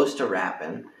be close to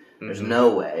wrapping. There's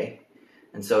no way.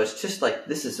 And so it's just like,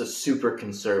 this is a super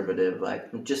conservative,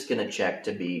 like, I'm just going to check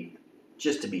to be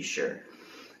sure.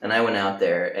 And I went out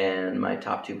there and my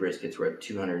top two briskets were at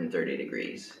 230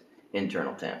 degrees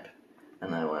internal temp.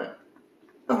 And I went,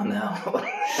 oh no,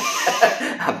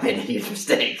 I've made a huge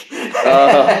mistake.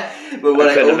 But what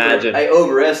I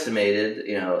overestimated,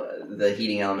 the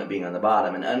heating element being on the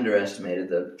bottom, and underestimated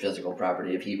the physical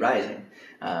property of heat rising,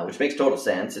 which makes total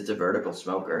sense. It's a vertical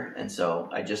smoker, and so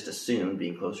I just assumed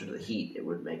being closer to the heat, it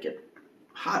would make it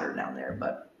hotter down there,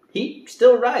 but heat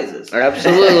still rises.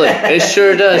 Absolutely. It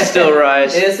sure does still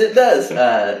rise. Yes, it does.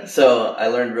 So I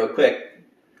learned real quick,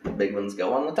 the big ones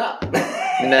go on the top.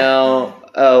 Now,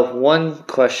 one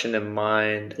question in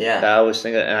mind that I was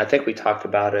thinking, and I think we talked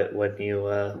about it when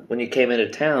you came into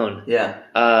town.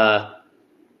 Yeah.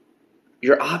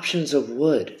 Your options of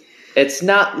wood. It's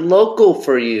not local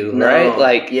for you, right?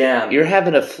 Like, you're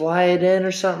having to fly it in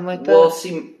or something like that? Well,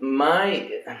 see,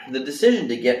 the decision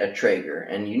to get a Traeger,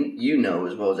 and you know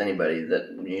as well as anybody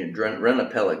that run a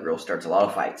pellet grill starts a lot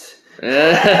of fights.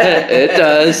 It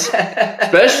does,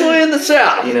 especially in the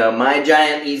South. My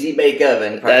giant easy bake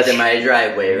oven parked in my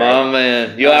driveway. Right? Oh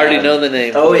man, you already know the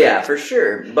name. Oh yeah, for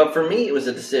sure. But for me, it was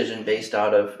a decision based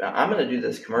out of I'm going to do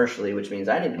this commercially, which means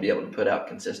I need to be able to put out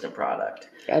consistent product.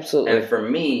 Absolutely. And for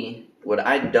me, what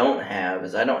I don't have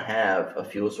is I don't have a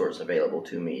fuel source available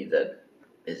to me that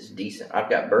is decent. I've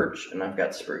got birch and I've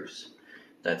got spruce.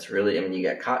 That's really, you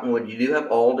got cottonwood. You do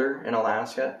have alder in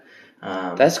Alaska.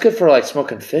 That's good for like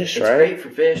smoking fish, right? It's great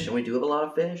for fish, and we do have a lot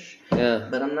of fish. Yeah.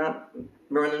 But I'm not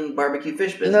running barbecue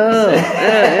fish business. No.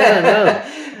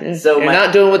 No. So you're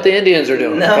not doing what the Indians are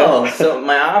doing. No. So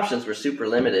my options were super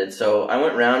limited. So I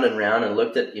went round and round and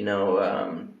looked at,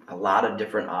 a lot of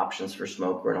different options for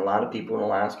smoker, and a lot of people in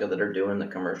Alaska that are doing the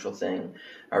commercial thing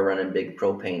are running big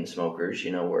propane smokers,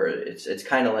 where it's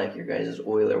kind of like your guys'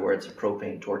 oiler, where it's a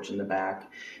propane torch in the back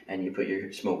and you put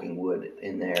your smoking wood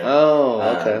in there. Oh,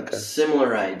 okay.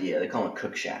 Similar idea. They call it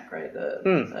Cook Shack, right?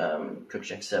 The Cook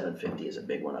Shack 750 is a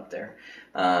big one up there.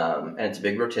 And it's a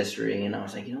big rotisserie, and I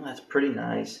was like, that's pretty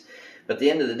nice. But at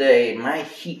the end of the day, my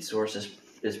heat source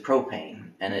is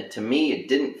propane, and to me, it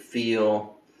didn't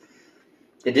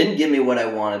give me what I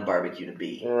wanted barbecue to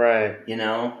be. Right.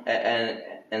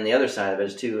 And the other side of it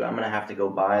is, too, I'm going to have to go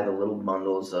buy the little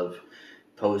bundles of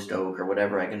post oak or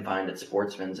whatever I can find at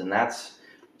Sportsman's, and that's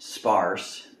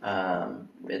sparse, and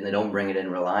they don't bring it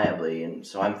in reliably. And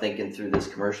so I'm thinking through this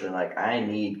commercially, like, I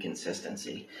need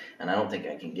consistency, and I don't think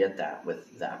I can get that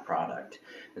with that product.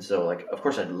 And so, of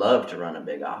course, I'd love to run a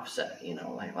big offset,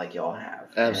 like y'all have.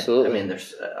 Absolutely. And,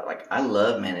 there's, I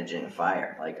love managing a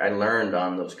fire. I learned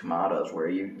on those Kamados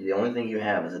where the only thing you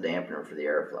have is a dampener for the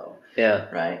airflow. Yeah.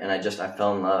 Right? And I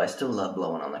fell in love. I still love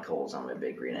blowing on the coals on my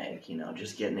big green egg,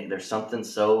 just getting it. There's something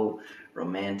so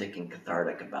romantic and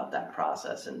cathartic about that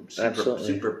process, and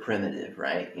super primitive,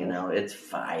 right? It's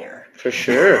fire. For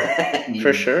sure.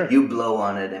 For sure. You blow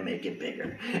on it and make it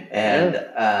bigger. And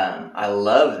I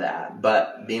love that.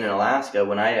 But being in Alaska,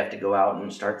 when I have to go out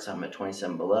and start something at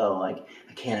 27 below, I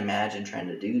can't imagine trying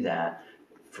to do that,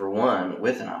 for one,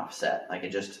 with an offset. I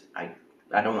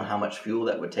don't know how much fuel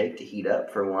that would take to heat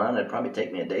up, for one. It'd probably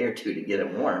take me a day or two to get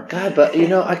it warm. God, but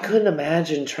I couldn't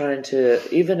imagine trying to,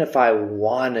 even if I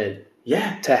wanted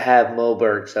to have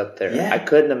Mobergs up there. Yeah. I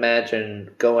couldn't imagine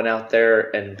going out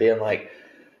there and being like,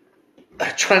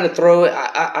 trying to throw it.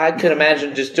 I could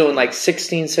imagine just doing like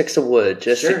 16 sticks of wood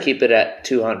just to keep it at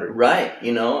 200. Right,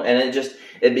 and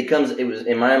it becomes, it was,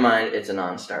 in my mind, it's a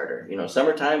non-starter. You know,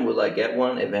 summertime, will I get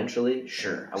one eventually?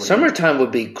 Sure. Summertime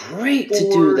would be great to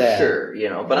do that. Sure, you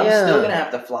know, but I'm still going to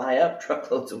have to fly up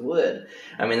truckloads of wood.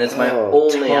 I mean, that's my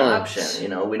only option. You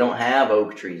know, we don't have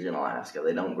oak trees in Alaska.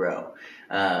 They don't grow.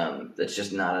 That's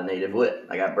just not a native wood.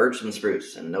 I got birch and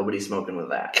spruce, and nobody's smoking with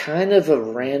that. Kind of a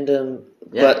random,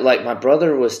 but like my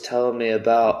brother was telling me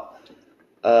about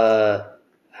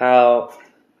how,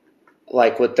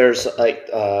 like, there's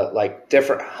like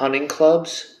different hunting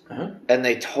clubs, and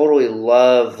they totally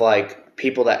love like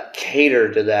people that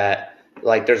cater to that.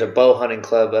 Like, there's a bow hunting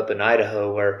club up in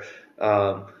Idaho where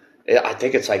I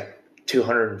think it's like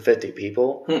 250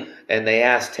 people, and they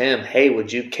asked him, "Hey,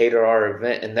 would you cater our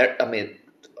event?" And I mean,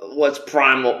 what's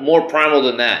more primal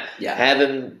than that? Yeah.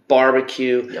 Having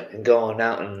barbecue and going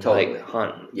out and like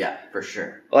hunting. Yeah, for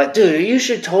sure. Like, dude, you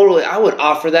should totally. I would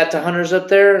offer that to hunters up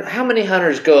there. How many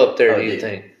hunters go up there? Do you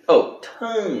think? Oh,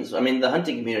 tons. I mean, the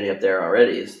hunting community up there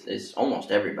already is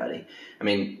almost everybody. I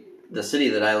mean, the city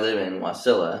that I live in,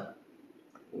 Wasilla,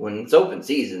 when it's open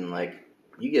season, like,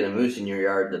 you get a moose in your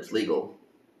yard that's legal,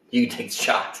 you can take the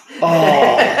shot.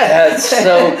 Oh, that's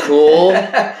so cool.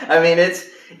 I mean,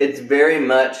 it's very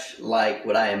much like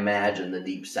what I imagine the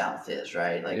Deep South is,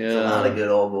 right? Like, it's a lot of good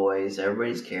old boys.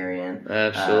 Everybody's carrying.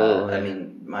 Absolutely. I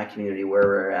mean, my community where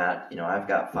we're at, you know, I've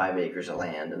got 5 acres of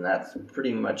land, and that's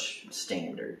pretty much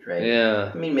standard, right? Yeah.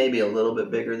 I mean, maybe a little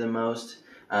bit bigger than most,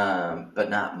 but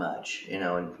not much, you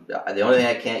know. And the only thing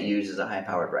I can't use is a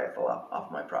high-powered rifle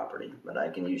off my property. But I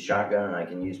can use shotgun, and I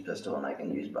can use pistol, and I can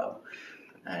use bow.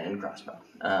 And crossbow.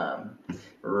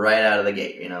 Right out of the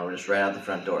gate, you know, just right out the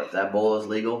front door. If that bull is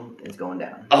legal, it's going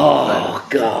down. Oh,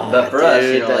 God. But for dude, us,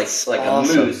 you know, like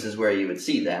awesome. a moose is where you would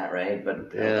see that, right?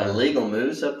 But a legal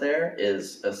moose up there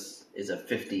is a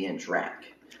 50-inch rack.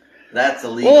 That's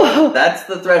illegal. Whoa. That's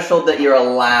the threshold that you're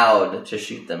allowed to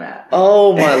shoot them at.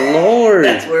 Oh, my Lord.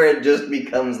 That's where it just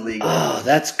becomes legal. Oh,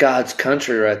 that's God's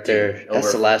country right there.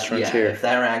 That's the last frontier. Yeah, if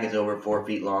that rack is over 4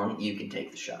 feet long, you can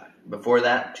take the shot. Before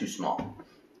that, too small.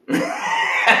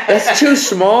 That's too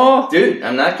small? Dude,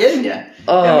 I'm not kidding you.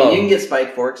 Oh. I mean, you can get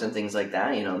spike forks and things like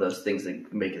that, you know, those things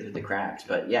that make it through the cracks.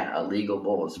 But yeah, a legal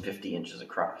bull is 50 inches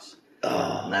across.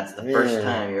 Oh, and that's the first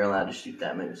time you're allowed to shoot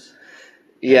that moose.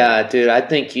 Yeah, dude, I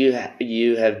think you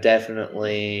have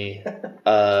definitely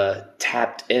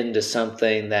tapped into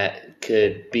something that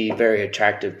could be very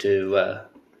attractive to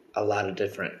a lot of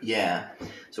different. Yeah.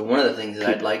 So one of the things that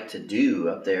I'd like to do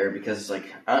up there, because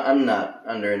like I'm not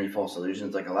under any false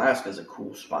illusions, like Alaska's a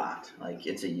cool spot. Like,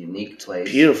 it's a unique place.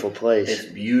 Beautiful place. It's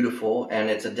beautiful, and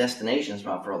it's a destination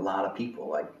spot for a lot of people.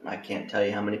 Like, I can't tell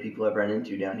you how many people I've run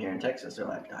into down here in Texas. They're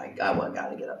like, I got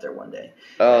to get up there one day.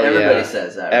 Oh, Everybody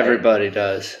says that, right? Everybody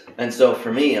does. And so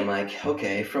for me, I'm like,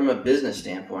 okay, from a business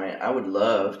standpoint, I would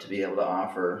love to be able to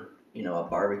offer, you know, a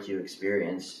barbecue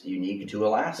experience unique to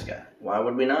Alaska. Why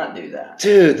would we not do that?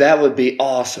 Dude, that would be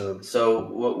awesome. So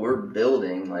what we're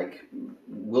building, like,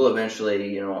 we'll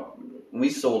eventually, you know, we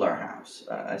sold our house.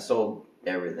 I sold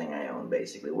everything I own,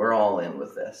 basically. We're all in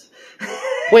with this.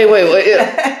 Wait.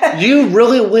 You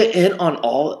really went in on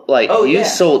all, like, you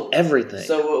sold everything.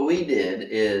 So what we did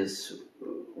is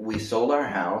we sold our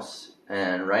house.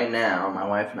 And right now, my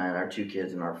wife and I and our 2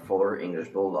 kids and our 4 English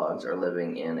bulldogs are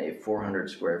living in a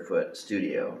 400-square-foot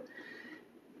studio.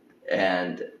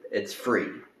 And it's free.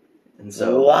 And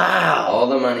so all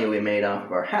the money we made off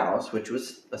of our house, which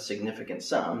was a significant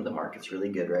sum, the market's really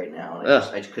good right now, and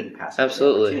I just couldn't pass up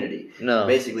the opportunity. No.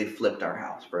 Basically flipped our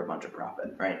house for a bunch of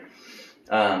profit, right?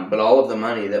 But all of the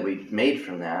money that we made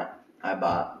from that, I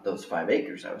bought those 5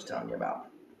 acres I was telling you about.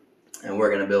 And we're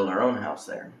going to build our own house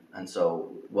there. And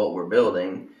so what we're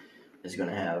building is going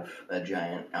to have a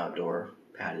giant outdoor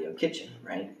patio kitchen,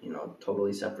 right? You know,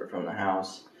 totally separate from the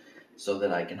house, so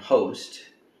that I can host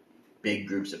big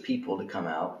groups of people to come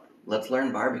out. Let's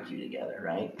learn barbecue together,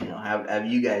 right? You know, have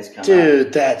you guys come out.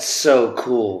 Dude, that's so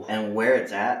cool. And where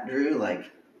it's at, Drew,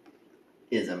 like,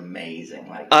 is amazing.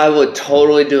 Like, I would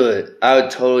totally do it. I would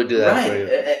totally do that for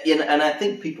you. And I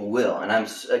think people will. And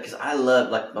because I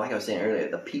love, like I was saying earlier,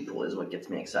 the people is what gets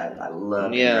me excited. I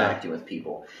love interacting with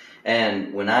people.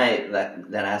 And when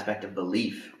that aspect of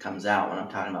belief comes out when I'm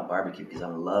talking about barbecue, because I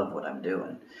love what I'm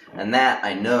doing. And that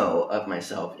I know of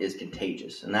myself is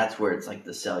contagious. And that's where it's like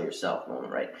the sell yourself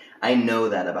moment, right? I know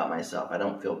that about myself. I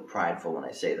don't feel prideful when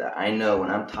I say that. I know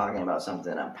when I'm talking about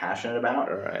something I'm passionate about,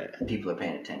 people are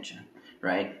paying attention.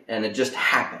 right? And it just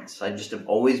happens. I just have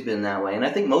always been that way. And I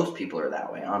think most people are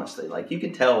that way, honestly. Like, you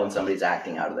can tell when somebody's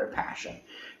acting out of their passion,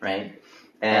 right?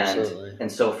 Absolutely.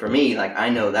 And so for me, like, I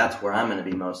know that's where I'm going to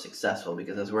be most successful,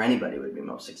 because that's where anybody would be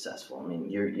most successful. I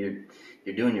mean, you're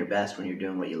doing your best when you're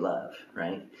doing what you love,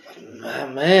 right?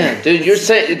 Man, dude, you're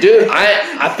saying, dude,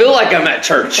 I feel like I'm at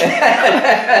church.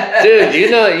 Dude,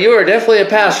 you are definitely a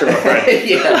pastor, my friend.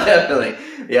 Yeah, definitely.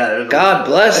 Yeah. God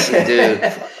bless you, dude.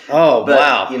 Oh, but,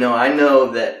 wow. I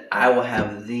know that I will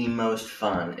have the most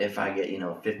fun if I get,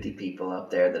 50 people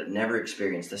up there that have never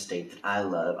experienced the state that I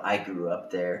love. I grew up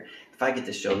there. If I get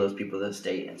to show those people the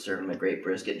state and serve them a great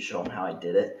brisket and show them how I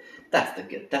did it, that's the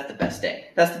best day.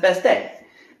 That's the best day.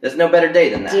 There's no better day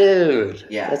than that. Dude,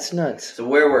 yeah, that's nuts. So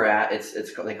where we're at,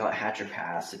 they call it Hatcher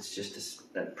Pass. It's just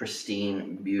a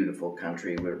pristine, beautiful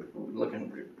country. We're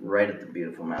looking right at the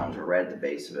beautiful mountains. We're right at the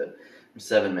base of it. I'm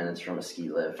 7 minutes from a ski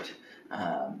lift.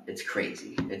 It's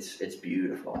crazy. It's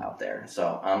beautiful out there.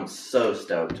 So I'm so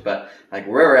stoked. But like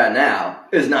where we're at now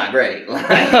is not great. Like,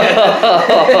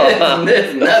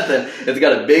 it's nothing. It's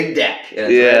got a big deck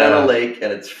and it's right on a lake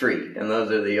and it's free. And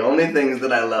those are the only things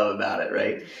that I love about it,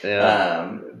 right?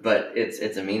 Yeah. But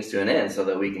it's a means to an end so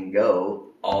that we can go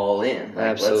all in. Like,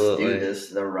 Absolutely. let's do this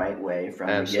the right way from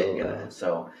the get-go.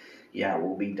 So yeah,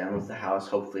 we'll be done with the house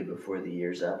hopefully before the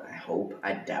year's up. I hope.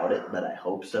 I doubt it, but I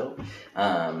hope so.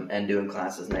 And doing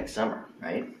classes next summer,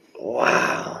 right?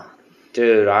 Wow.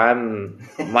 Dude,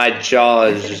 my jaw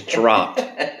is just dropped.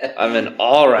 I'm in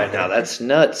awe right now. That's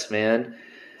nuts, man.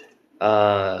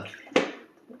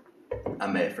 I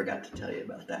may have forgot to tell you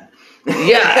about that.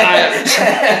 Yeah.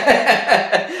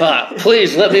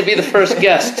 Please let me be the first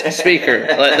guest speaker.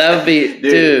 That would be,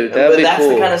 dude. That would be cool. That's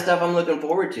the kind of stuff I'm looking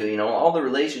forward to. All the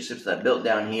relationships that I built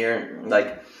down here,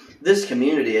 like this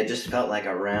community, it just felt like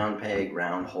a round peg,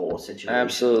 round hole situation.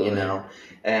 Absolutely.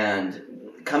 And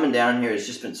coming down here has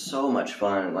just been so much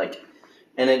fun.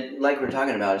 And like we're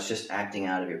talking about, it's just acting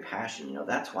out of your passion.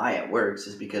 That's why it works,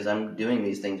 is because I'm doing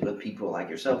these things with people like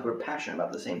yourself who are passionate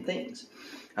about the same things.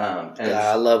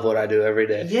 I love what I do every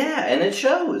day. Yeah, and it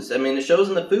shows. I mean, it shows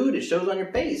in the food. It shows on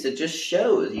your face. It just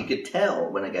shows. You could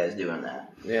tell when a guy's doing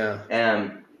that. Yeah.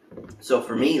 And so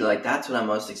for me, that's what I'm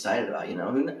most excited about.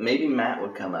 Maybe Matt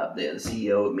would come up, the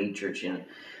CEO of Meat Church,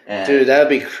 dude, that'd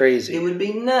be crazy. It would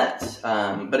be nuts.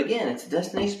 But again, it's a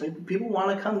destination. People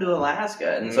want to come to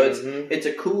Alaska. And so it's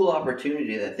a cool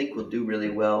opportunity that I think will do really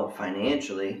well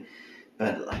financially.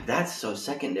 But that's so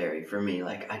secondary for me.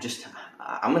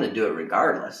 I'm going to do it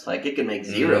regardless. It could make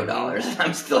 $0 and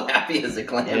I'm still happy as a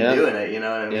clam doing it. You know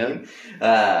what I mean?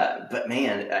 But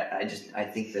man, I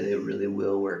think that it really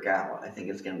will work out. I think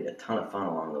it's going to be a ton of fun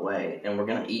along the way, and we're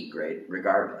going to eat great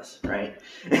regardless, right?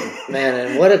 Man,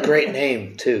 and what a great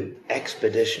name too,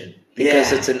 Expedition,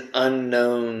 because it's an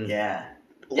unknown. Yeah.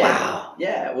 Wow.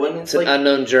 Yeah. Well, it's an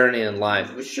unknown journey in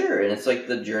life. Sure, and it's like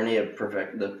the journey of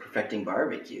perfecting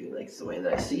barbecue. It's the way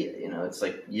that I see it. It's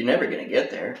like you're never going to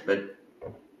get there, but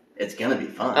it's going to be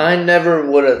fun. I never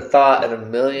would have thought in a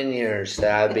million years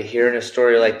that I'd be hearing a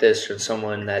story like this from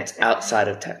someone that's outside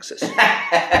of Texas.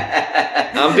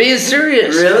 I'm being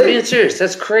serious. Really? I'm being serious.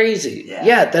 That's crazy.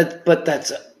 Yeah. That's what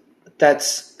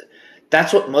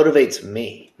motivates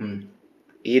me.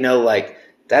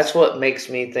 That's what makes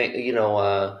me think.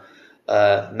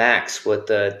 Max with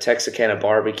the Texarkana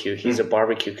Barbecue. He's a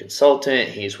barbecue consultant.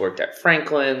 He's worked at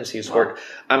Franklin's. He's worked.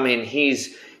 I mean,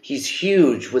 he's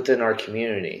huge within our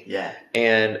community. Yeah.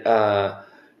 And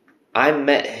I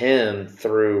met him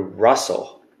through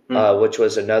Russell, which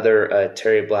was another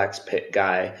Terry Black's pit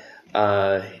guy.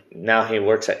 Now he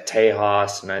works at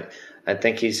Tejas, and I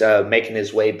think he's making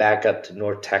his way back up to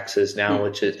North Texas now,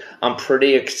 which is I'm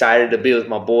pretty excited to be with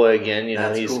my boy again.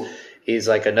 That's he's cool. He's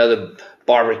like another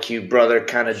barbecue brother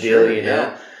kind of deal,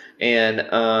 yeah.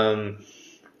 And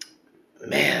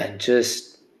man,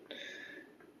 just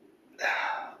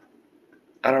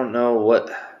I don't know what.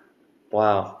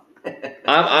 Wow,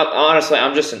 I'm honestly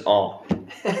I'm just in awe.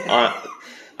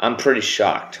 I'm pretty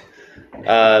shocked,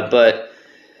 but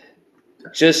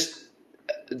just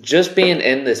being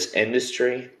in this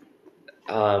industry,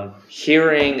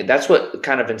 hearing that's what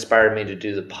kind of inspired me to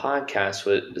do the podcast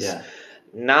was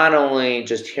not only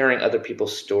just hearing other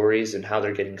people's stories and how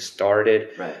they're getting started,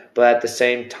 but at the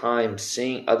same time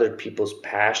seeing other people's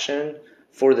passion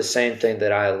for the same thing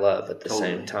that I love at the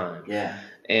same time. Yeah.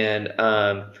 And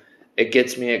it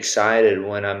gets me excited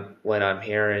when I'm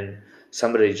hearing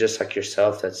somebody just like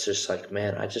yourself that's just like,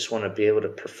 man, I just want to be able to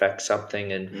perfect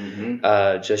something,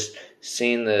 and just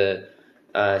seeing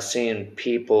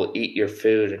people eat your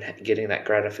food and getting that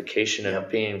gratification of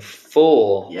being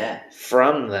full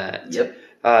from that. Yep.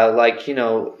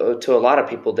 To a lot of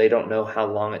people, they don't know how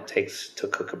long it takes to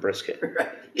cook a brisket. Right.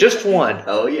 Just one.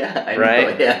 Oh, yeah. I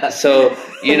right? know, yeah. So,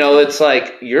 it's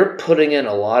like you're putting in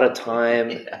a lot of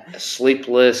time,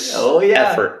 sleepless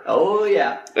effort. Oh,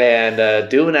 yeah. And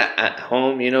doing it at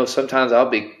home, sometimes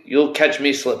you'll catch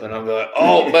me slipping. I'm like,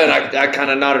 oh, man, I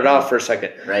kind of nodded off for a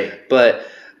second. Right. But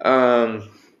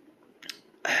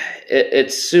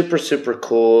it's super, super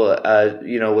cool.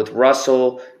 With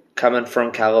Russell coming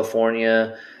from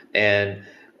California, and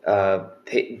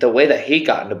the way that he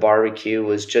got into barbecue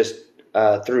was just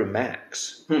through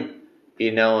Max.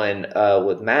 And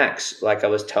with Max, like I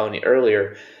was telling you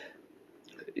earlier,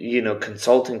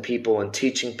 consulting people and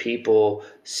teaching people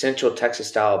Central Texas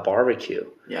style barbecue.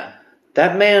 Yeah.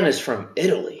 That man is from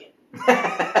Italy.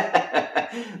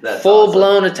 That's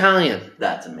full-blown Italian.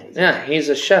 That's amazing. Yeah, he's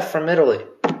a chef from Italy.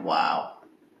 Wow.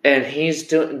 And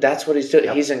that's what he's doing.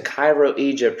 Yep. He's in Cairo,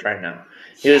 Egypt right now.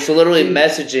 He was literally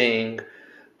messaging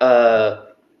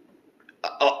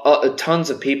tons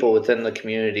of people within the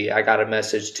community. I got a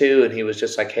message too, and he was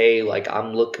just like, hey, like,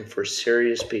 I'm looking for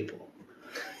serious people.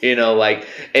 And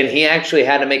he actually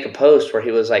had to make a post where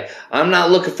he was like, I'm not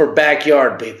looking for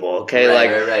backyard people, okay?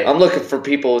 Right. I'm looking for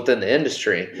people within the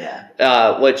industry.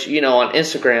 Yeah. Which, on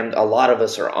Instagram, a lot of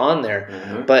us are on there.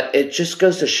 Mm-hmm. But it just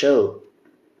goes to show,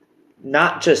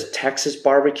 not just Texas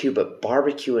barbecue, but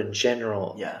barbecue in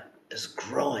general is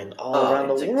growing all around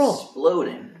the world. It's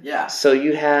exploding, yeah. So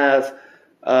you have,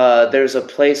 there's a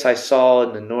place I saw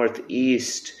in the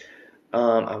Northeast,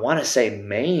 I want to say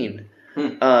Maine.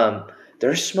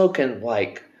 They're smoking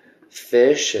like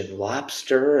fish and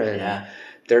lobster, and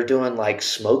they're doing like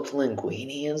smoked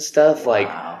linguine and stuff. Wow. Like,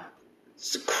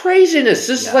 it's craziness.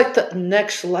 This is like the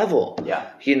next level. Yeah.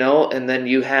 And then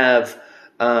you have,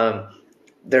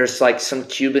 there's like some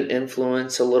Cuban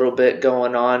influence a little bit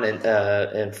going on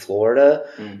in Florida.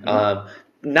 Mm-hmm.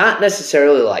 Not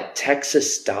necessarily like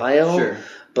Texas style. Sure.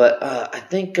 But I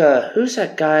think, who's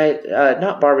that guy?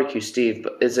 Not Barbecue Steve,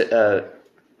 but is it...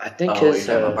 I think you're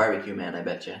talking about Barbecue Man, I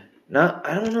bet you.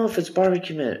 I don't know if it's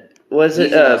Barbecue Man. Was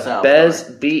it Bez,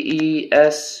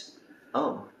 B-E-S?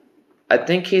 Oh. I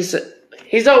think he's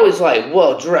always like,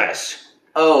 well dressed.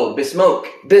 Oh, Bismoke.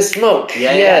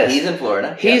 Yeah, yes. He's in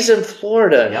Florida. He's in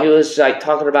Florida. Yep. He was like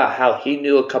talking about how he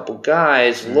knew a couple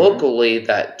guys locally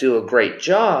that do a great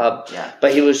job. Yeah.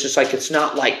 But he was just like, it's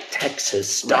not like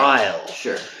Texas style. Right.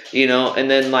 Sure. And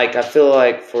then like I feel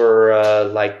like for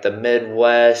like the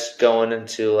Midwest going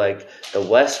into like the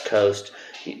West Coast,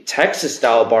 Texas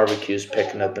style barbecue's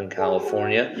picking up in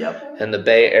California. Yep. In the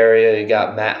Bay Area, you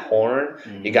got Matt Horn.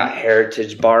 Mm-hmm. You got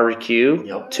Heritage Barbecue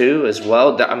too as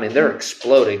well. I mean, they're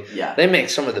exploding. Yeah. They make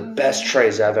some of the best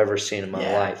trays I've ever seen in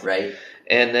my life. Right.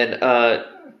 And then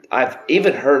I've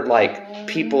even heard like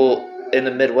people in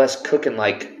the Midwest cooking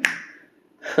mutton.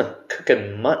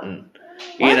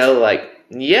 What?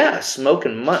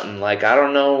 Smoking mutton. Like, I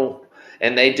don't know.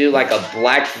 And they do like a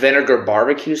black vinegar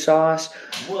barbecue sauce.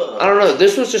 Whoa. I don't know.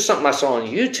 This was just something I saw on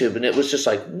YouTube, and it was just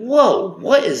like, whoa,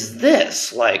 what is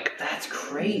this? Like, that's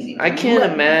crazy. I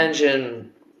can't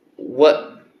imagine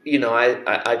what,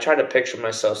 I try to picture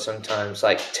myself sometimes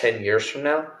like 10 years from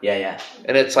now. Yeah.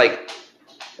 And it's like,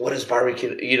 what is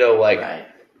barbecue? Right.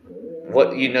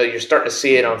 What you're starting to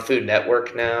see it on Food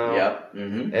Network now. Yep.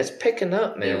 Mm-hmm. It's picking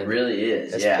up, man. It really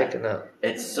is. It's picking up.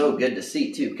 It's so good to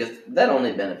see too, because that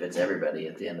only benefits everybody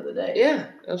at the end of the day. Yeah,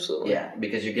 absolutely. Yeah,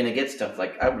 because you're gonna get stuff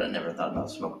like I would have never thought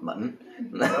about smoked mutton.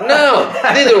 No,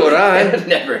 neither would I. It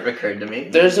never occurred to me.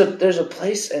 There's a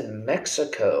place in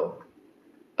Mexico,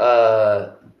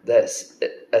 that's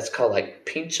called like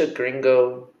Pincha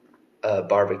Gringo.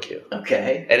 Barbecue.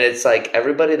 Okay. And it's like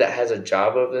everybody that has a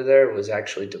job over there was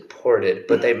actually deported,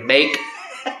 but they make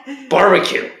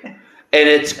barbecue. And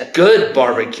it's good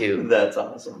barbecue. That's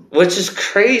awesome. Which is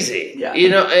crazy. Yeah.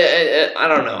 I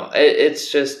don't know.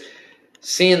 It's just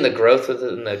seeing the growth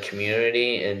within the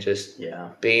community and just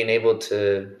being able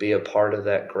to be a part of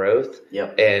that growth.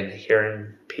 Yep. And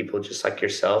hearing people just like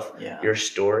yourself, your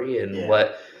story and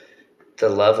what the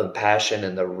love and passion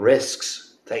and the risks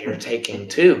that you're taking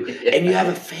too, and you have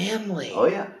a family. Oh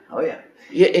yeah.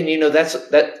 Yeah, and that's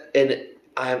and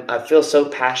I feel so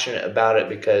passionate about it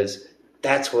because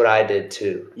that's what I did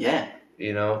too. Yeah.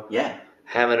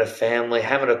 Having a family,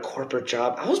 having a corporate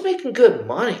job, I was making good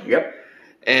money. Yep.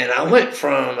 And I went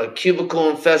from a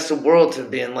cubicle-infested world to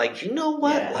being like, you know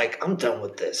what? Yeah. Like, I'm done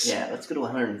with this. Yeah, let's go to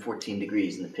 114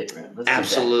 degrees in the pit room. Let's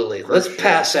Absolutely. Let's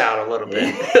pass out a little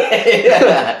bit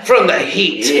Yeah. from the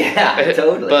heat. Yeah,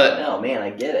 totally. But, no, man,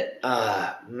 I get it.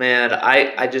 Man,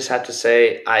 I just have to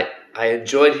say, I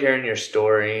enjoyed hearing your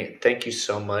story. Thank you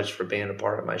so much for being a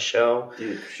part of my show.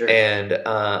 Dude, for sure. And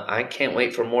I can't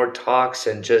wait for more talks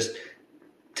and just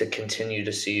to continue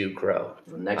to see you grow.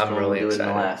 The next I'm one really we'll do excited.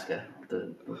 it in Alaska.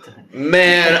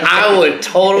 Man, I would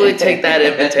totally take that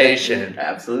invitation.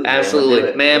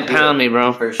 Absolutely. Man, pound me,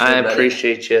 bro. For sure, I buddy.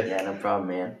 appreciate you. Yeah, no problem,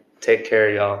 man. Take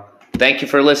care, y'all. Thank you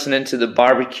for listening to the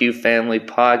BBQ Family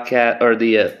Podcast, or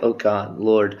the, oh God,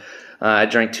 Lord, I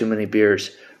drank too many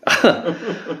beers.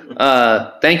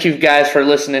 Thank you guys for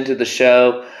listening to the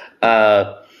show.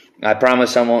 I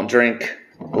promise I won't drink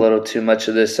a little too much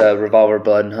of this Revolver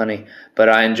Blood and Honey, but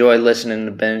I enjoy listening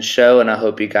to Ben's show, and I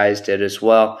hope you guys did as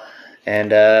well.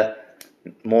 And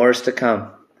more is to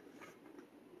come.